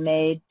changes have been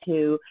made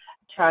to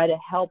try to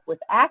help with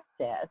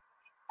access,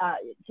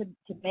 to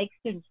make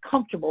students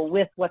comfortable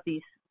with what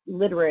these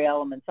literary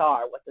elements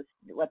are,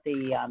 what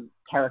the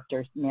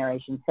character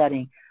narration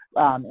setting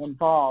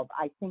involve.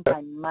 I think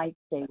I might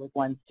stay with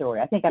one story.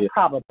 I think I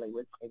probably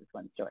would stay with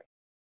one story.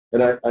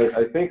 And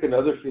I think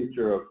another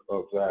feature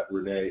of that,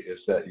 Renee,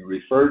 is that you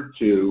referred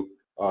to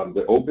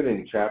the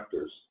opening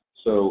chapters.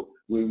 So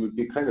we would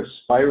be kind of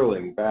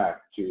spiraling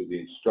back to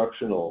the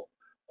instructional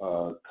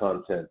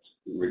content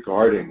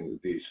regarding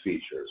these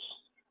features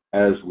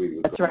as we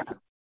would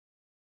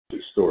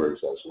do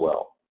stories as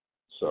well.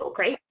 So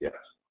great. Yes.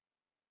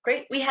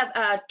 Great. We have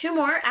two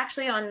more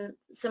actually on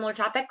similar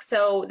topics.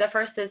 So the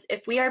first is,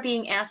 if we are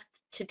being asked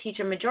to teach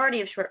a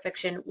majority of short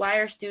fiction, why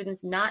are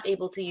students not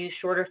able to use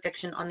shorter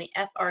fiction on the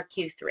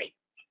FRQ3?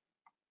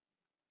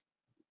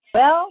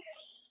 Well,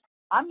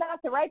 I'm not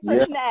the right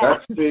person to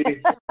ask.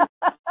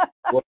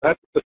 That's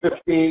the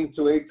 15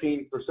 to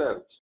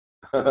 18%.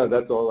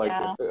 That's all I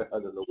can say. I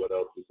don't know what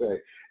else to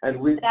say.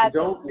 And that's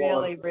a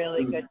really,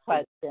 really good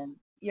question.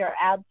 You're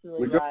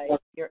absolutely right.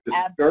 You're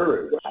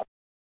absolutely right.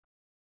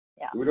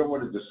 Yeah. We don't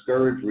want to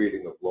discourage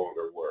reading of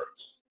longer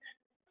works.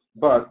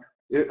 But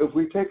if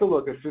we take a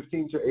look at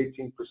 15 to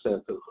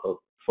 18% of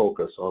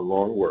focus on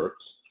long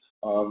works,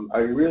 I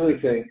really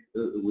think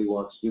we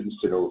want students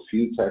to know a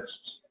few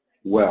texts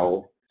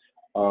well.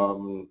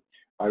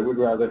 I would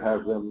rather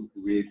have them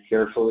read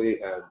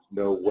carefully and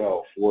know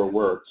well 4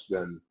 works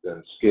than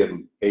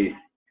skim 8,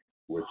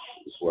 which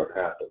is what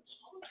happens.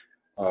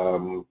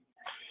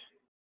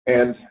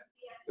 And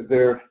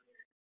they're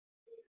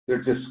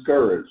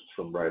discouraged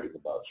from writing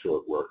about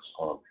short works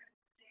on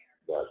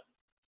that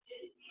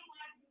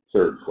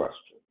third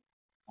question.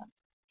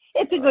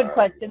 It's a good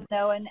question,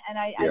 though, and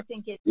I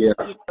think you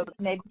know,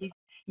 maybe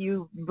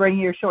you bring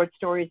your short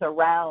stories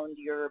around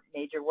your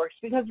major works,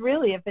 because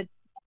really, if it's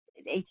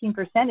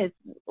 18%, is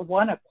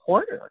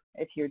 1/4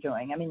 if you're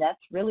doing. I mean,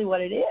 that's really what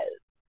it is.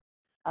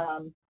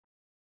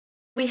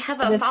 We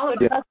have a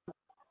follow-up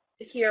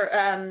here.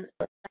 I'm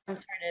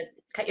sorry to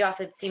cut you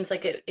off. It seems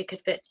like it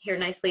could fit here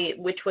nicely,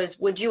 which was,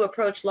 would you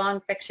approach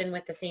long fiction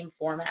with the same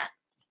format?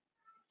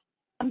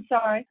 I'm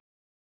sorry?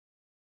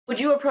 Would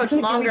you approach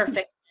longer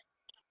fiction?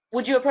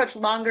 Would you approach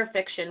longer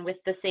fiction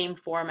with the same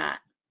format?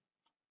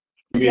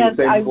 You mean yes,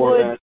 the same I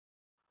format,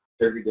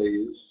 would. Everyday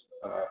use?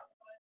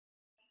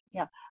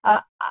 Yeah.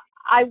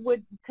 I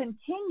would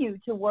continue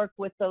to work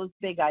with those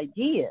big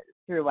ideas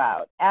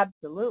throughout,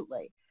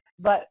 absolutely.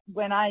 But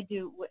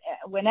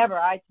whenever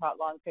I taught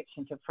long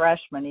fiction to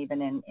freshmen,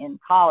 even in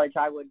college,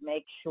 I would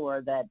make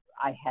sure that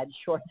I had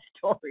short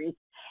stories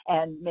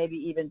and maybe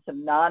even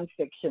some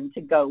nonfiction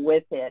to go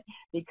with it,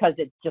 because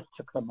it just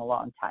took them a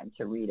long time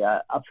to read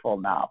a full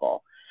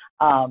novel.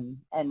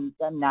 And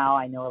now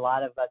I know a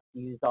lot of us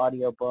use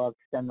audiobooks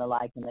and the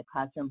like in the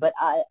classroom, but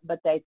I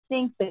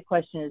think the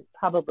question is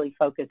probably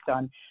focused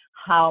on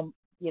how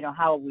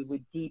we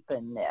would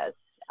deepen this,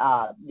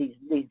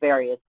 these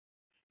various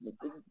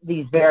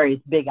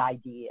big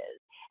ideas,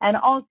 and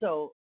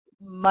also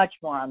much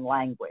more on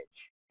language.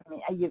 I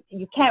mean,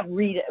 you can't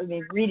read it. I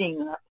mean,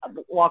 reading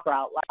Walker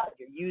out loud,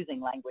 you're using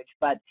language,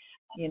 but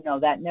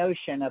that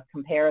notion of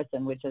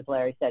comparison, which, as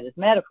Larry said, is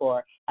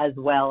metaphor, as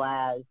well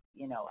as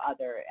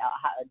other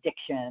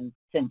diction,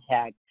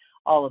 syntax,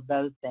 all of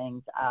those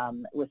things.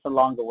 With the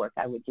longer work,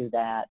 I would do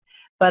that.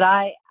 But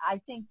I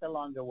think the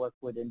longer work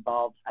would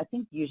involve, I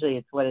think usually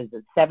it's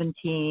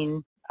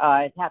 17.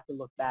 I'd have to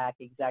look back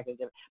exactly,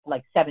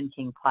 like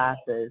 17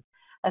 classes.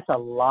 That's a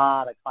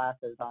lot of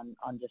classes on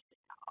just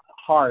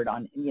hard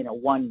on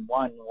one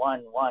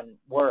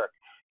work.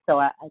 So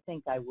I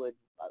think I would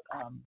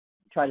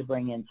try to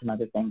bring in some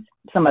other things,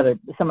 some other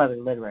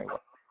literary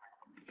work.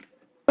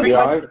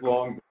 Yeah,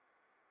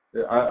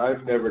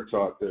 I've never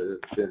taught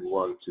been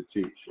one to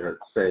teach or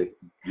say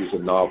use a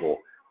novel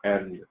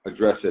and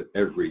address it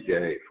every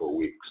day for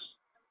weeks.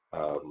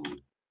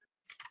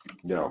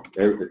 No,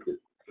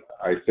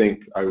 I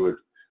think I would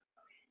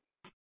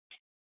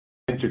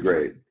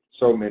integrate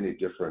so many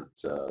different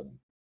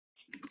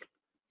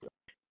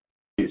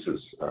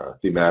pieces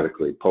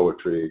thematically,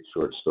 poetry,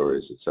 short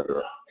stories,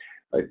 etc.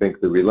 I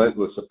think the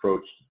relentless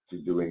approach to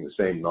doing the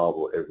same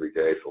novel every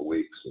day for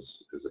weeks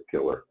is a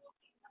killer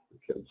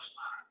for kids.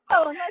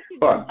 Oh, unless you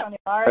do Toni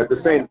Morrison, at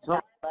the same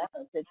time,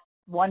 it's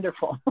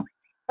wonderful.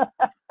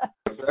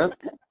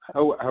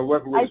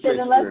 However, I said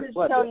unless it's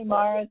Toni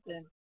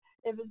Morrison.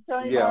 If it's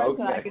Toni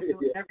Morrison, okay. I can do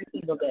it every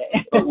single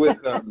day. But with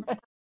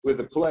with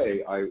a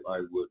play, I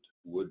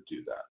would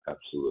do that,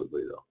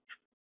 absolutely, though,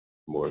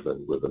 more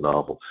than with a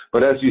novel.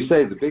 But as you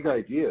say, the big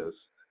ideas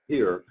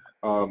here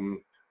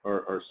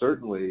are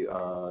certainly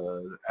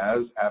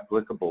as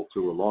applicable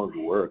to a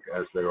longer work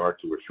as they are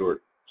to a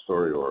short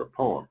story or a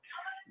poem.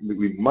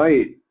 We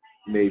might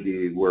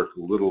maybe work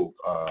a little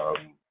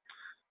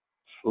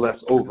less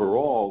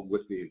overall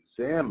with the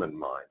exam in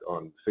mind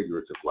on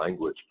figurative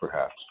language,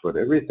 perhaps, but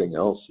everything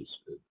else is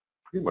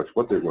pretty much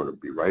what they're going to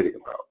be writing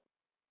about.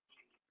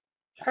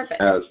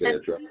 Perfect. As they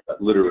address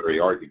that literary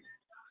argument.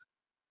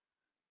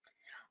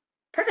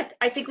 Perfect.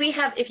 I think we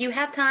have, if you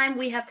have time,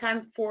 we have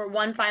time for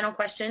one final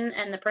question,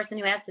 and the person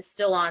who asked is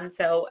still on,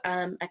 so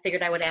I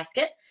figured I would ask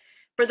it.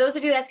 For those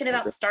of you asking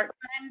about start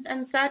times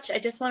and such, I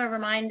just want to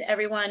remind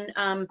everyone,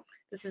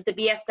 this is the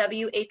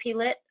BFW AP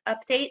Lit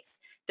updates.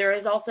 There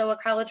is also a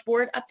College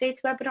Board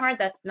updates webinar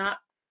that's not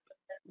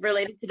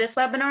related to this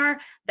webinar.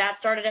 That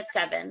started at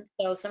 7.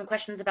 So some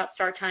questions about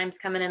start times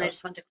coming in. I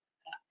just want to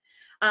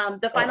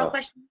the final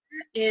question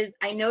is,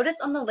 I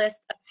noticed on the list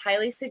of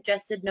highly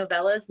suggested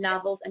novellas,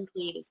 novels, and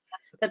plays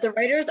that the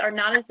writers are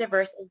not as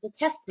diverse as the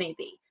test may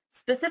be,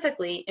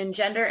 specifically in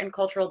gender and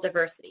cultural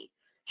diversity.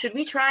 Should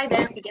we try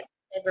then to get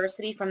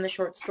diversity from the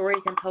short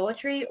stories and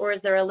poetry, or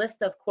is there a list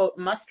of, quote,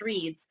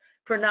 must-reads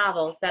for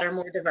novels that are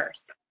more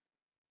diverse?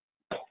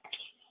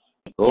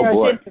 Oh,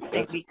 boy. It's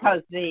interesting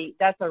because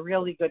that's a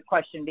really good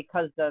question,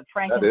 because the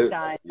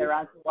Frankenstein, They're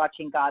On to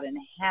Watching God, and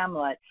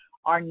Hamlet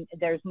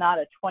there's not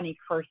a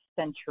 21st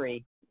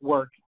century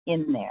work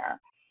in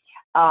there.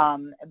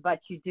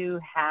 But you do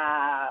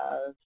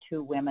have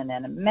Two Women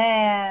and a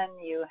Man,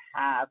 you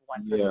have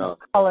One Person of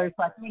Color,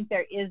 so I think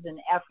there is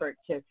an effort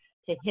to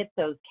hit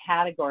those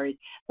categories.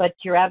 But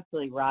you're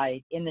absolutely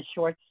right. In the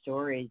short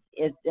stories,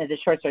 the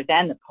short stories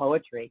and the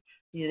poetry,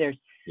 there's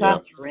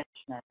such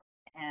richness.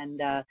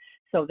 And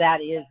so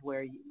that is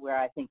where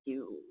I think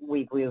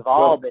we've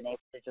all been able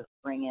to just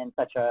bring in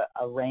such a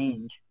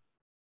range.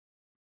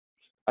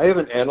 I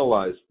haven't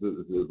analyzed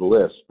the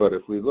list, but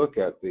if we look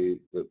at the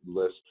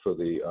list for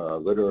the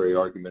literary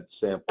argument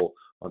sample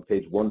on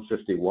page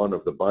 151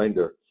 of the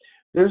binder,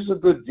 there's a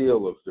good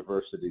deal of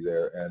diversity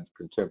there and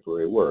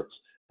contemporary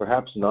works.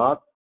 Perhaps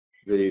not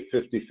the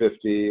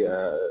 50-50,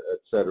 et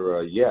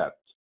cetera, yet,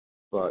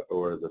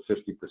 or the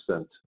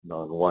 50%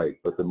 non-white,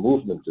 but the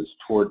movement is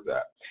toward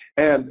that.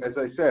 And as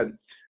I said,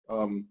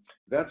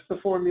 that's the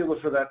formula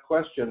for that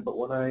question, but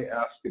when I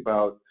ask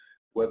about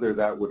whether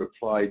that would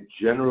apply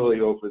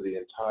generally over the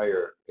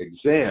entire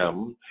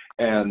exam,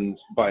 and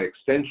by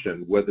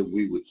extension, whether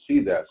we would see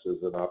that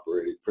as an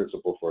operating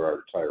principle for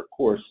our entire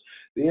course,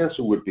 the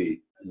answer would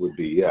be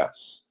yes.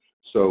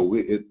 So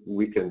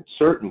we can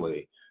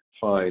certainly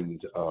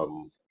find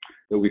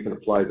that we can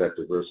apply that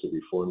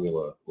diversity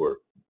formula or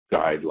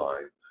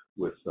guideline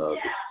with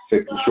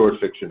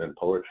short fiction and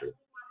poetry,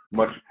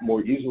 much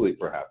more easily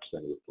perhaps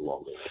than with the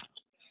longer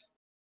ones.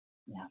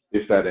 Yeah.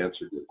 If that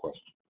answered your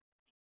question.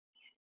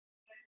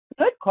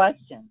 Good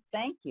question.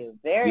 Thank you.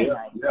 Very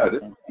nice. Yeah,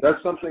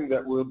 that's something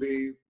that we'll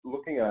be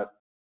looking at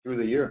through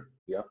the year.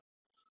 Yeah.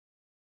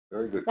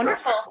 Very good.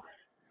 Wonderful. Question.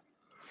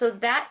 So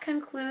that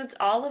concludes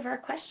all of our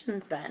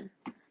questions then.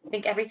 I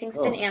think everything's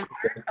been answered.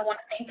 Okay. I want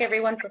to thank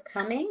everyone for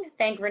coming.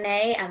 Thank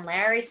Renee and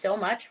Larry so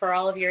much for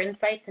all of your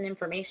insights and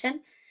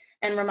information,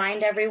 and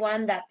remind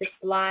everyone that the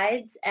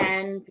slides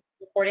and the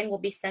recording will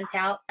be sent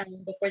out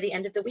before the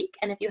end of the week.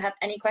 And if you have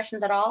any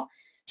questions at all,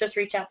 just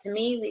reach out to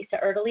me, Lisa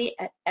Erdely,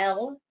 at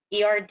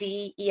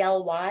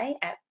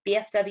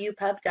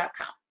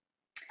LERDELY@bfwpub.com.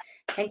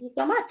 Thank you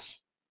so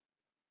much.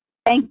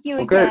 Thank you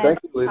again. Okay,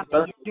 thank you,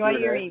 Lisa. Enjoy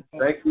your evening.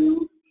 Thank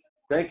you.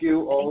 Thank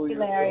you, all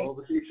Larry. all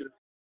the teachers.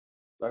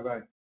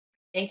 Bye-bye.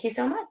 Thank you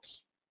so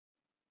much.